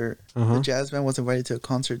concert. Uh-huh. The jazz band was invited to a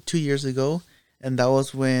concert 2 years ago, and that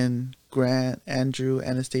was when Grant, Andrew,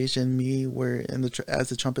 Anastasia, and me were in as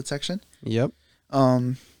the trumpet section. Yep.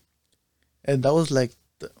 And that was like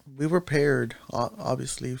we were paired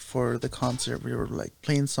obviously for the concert. We were like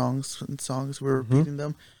playing songs. We were repeating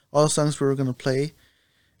them. All the songs we were gonna play.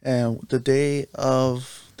 And the day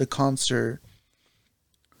of the concert,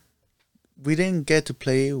 we didn't get to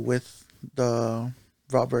play with the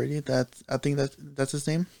Rob Verdi. I think that's his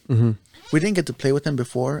name. Mm-hmm. We didn't get to play with him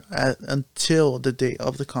before until the day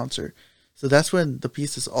of the concert. So that's when the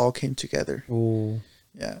pieces all came together. Oh.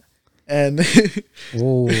 Yeah. And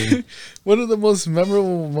Oh. one of the most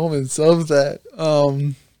memorable moments of that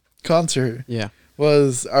concert Yeah.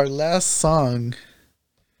 was our last song.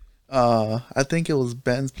 I think it was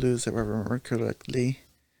Ben's Blues, if I remember correctly.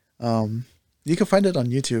 You can find it on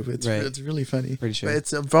YouTube. It's really funny. Pretty sure. But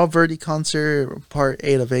it's a Valverde concert, part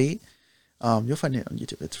 8 of 8. You'll find it on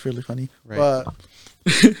YouTube. It's really funny. Right.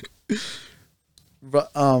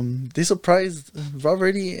 But they surprised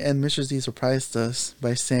Valverde and Mr. Z surprised us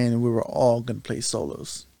by saying we were all gonna play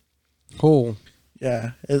solos. Cool.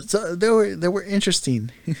 Yeah, they were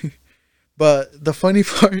interesting. But the funny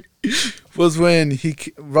part was when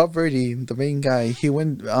Rob Verdi, the main guy, he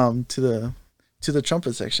went to the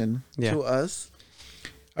trumpet section to us.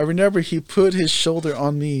 I remember he put his shoulder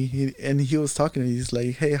on me and he was talking to me. He's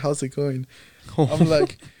like, "Hey, how's it going?" I'm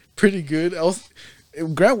like, "Pretty good."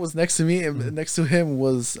 Grant was next to me, and next to him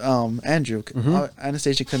was Andrew.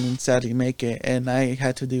 Anastasia couldn't sadly make it, and I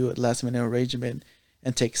had to do a last minute arrangement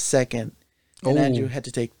and take second. And Andrew had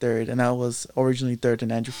to take third, and I was originally third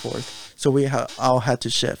and Andrew fourth. So we all had to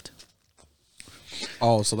shift.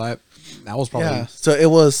 Oh, so that was probably... Yeah, so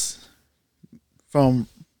it was from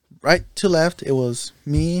right to left, it was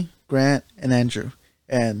me, Grant, and Andrew.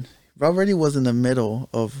 And Rob already was in the middle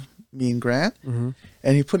of me and Grant, and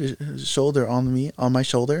he put his shoulder on me, on my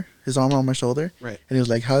shoulder, his arm on my shoulder. Right. And he was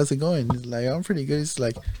like, "How's it going?" He's like, "I'm pretty good." He's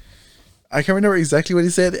like... I can't remember exactly what he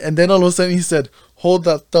said, and then all of a sudden he said, "Hold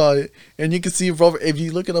that thought," and you can see Robert. If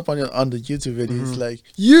you look it up on the YouTube video, he's like,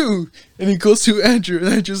 "You," and he goes to Andrew, and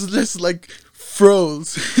Andrew just like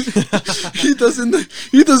froze. He does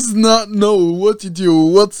not know what to do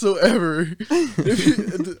whatsoever.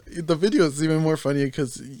 The video is even more funny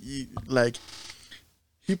because he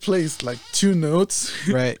plays like 2 notes,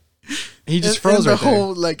 right? He just froze right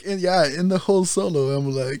there. In the whole solo,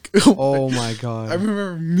 I'm like, oh my god! I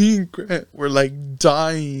remember me and Grant were like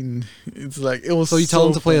dying. It's like it was. So you told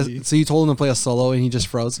him to play. Funny. You told him to play a solo, and he just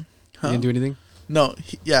froze. He didn't do anything. No,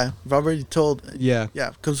 Robert told. Yeah,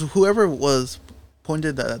 because whoever was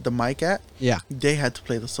pointed the mic at, they had to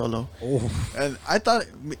play the solo. Oh. And I thought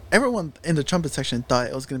everyone in the trumpet section thought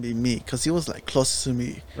it was gonna be me because he was like closest to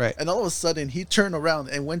me. Right. And all of a sudden he turned around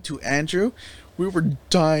and went to Andrew. We were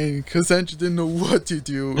dying because Andrew didn't know what to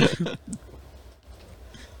do.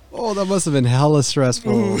 Oh, that must have been hella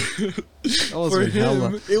stressful. That must for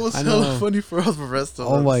him, it was hella funny for us, the rest of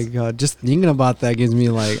us. Oh my god, just thinking about that gives me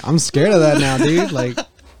like, I'm scared of that now, dude. Like,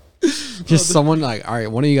 just someone like, all right,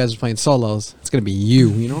 one of you guys is playing solos. It's gonna be you,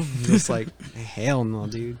 you know? Just like, hell no,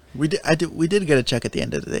 dude. We did get a check at the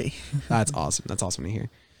end of the day. That's awesome. That's awesome to hear.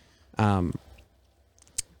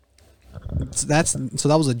 So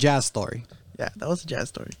that was a jazz story. Yeah, that was a jazz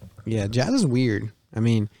story. Yeah, jazz is weird. I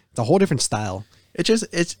mean, it's a whole different style. It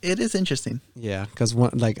is interesting. Yeah, because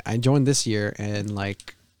I joined this year and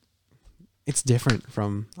like, it's different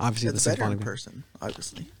from obviously it's the better symphonic in person.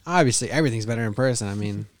 Obviously, everything's better in person. I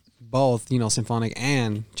mean, both symphonic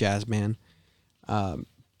and jazz band.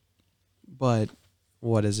 But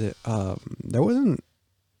what is it? There wasn't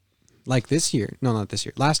like this year. No, not this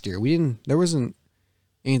year. Last year there wasn't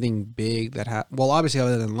anything big that happened. Well, obviously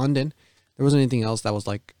other than London. There wasn't anything else that was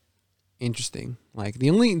like interesting. Like the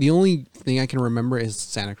only thing I can remember is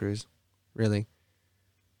Santa Cruz, really.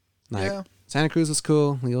 Like Santa Cruz was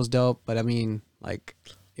cool, it was dope, but I mean, like,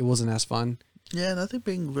 it wasn't as fun. Yeah, nothing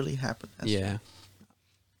big really happened. Yeah.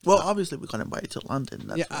 Well, obviously we got invited to London.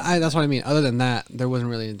 That's what I mean. Other than that, there wasn't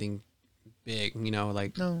really anything big,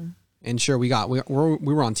 like. No. And sure, we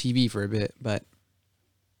were on TV for a bit, but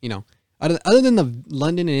other than the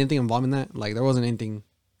London and anything involved in that, like, there wasn't anything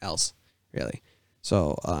else. Really.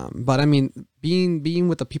 So, but I mean, being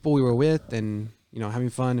with the people we were with and, having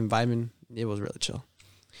fun and vibing, it was really chill.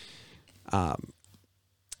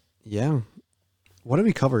 Yeah. What did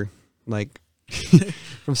we cover? Like,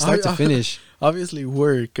 from start to finish? Obviously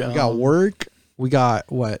work. We got work. We got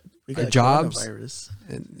what? We got jobs.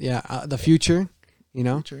 The future,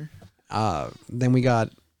 Future. Then we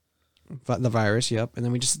got the virus. Yep. And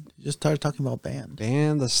then we just started talking about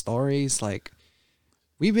band, the stories, like,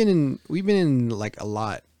 We've been in like a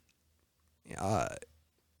lot.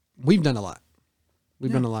 We've done a lot.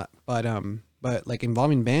 We've done a lot, but like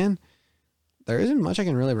involving band, there isn't much I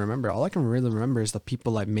can really remember. All I can really remember is the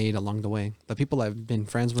people I've made along the way, the people I've been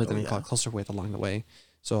friends with and got closer with along the way.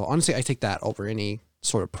 So honestly, I take that over any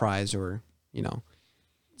sort of prize or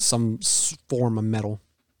some form of medal.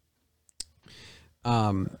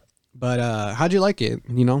 But how'd you like it?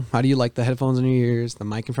 How do you like the headphones in your ears, the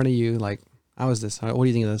mic in front of you, like? How is this? What do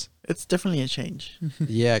you think of this? It's definitely a change.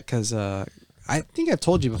 Yeah, because I think I've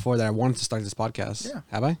told you before that I wanted to start this podcast. Yeah.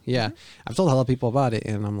 Have I? Yeah. Mm-hmm. I've told a lot of people about it,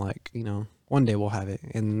 and I'm like, one day we'll have it.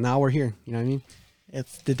 And now we're here. You know what I mean?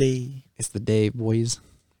 It's the day. It's the day, boys.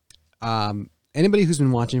 anybody who's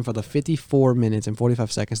been watching for the 54 minutes and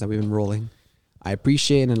 45 seconds that we've been rolling, I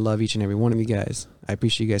appreciate and love each and every one of you guys. I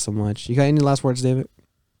appreciate you guys so much. You got any last words, David?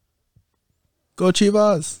 Go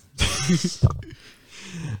Chivas.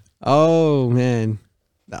 Oh, man.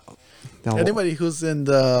 No. Anybody who's in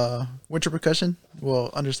the winter percussion will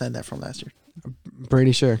understand that from last year.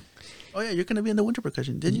 Pretty sure. Oh, yeah, you're going to be in the winter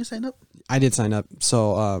percussion. Didn't you sign up? I did sign up.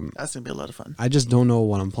 So that's going to be a lot of fun. I just don't know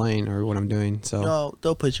what I'm playing or what I'm doing. So no,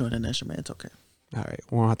 they'll put you in an instrument. It's okay. All right.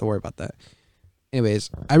 We won't have to worry about that. Anyways,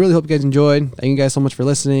 I really hope you guys enjoyed. Thank you guys so much for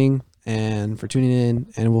listening and for tuning in.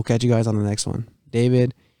 And we'll catch you guys on the next one.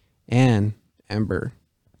 David and Amber,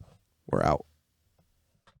 we're out.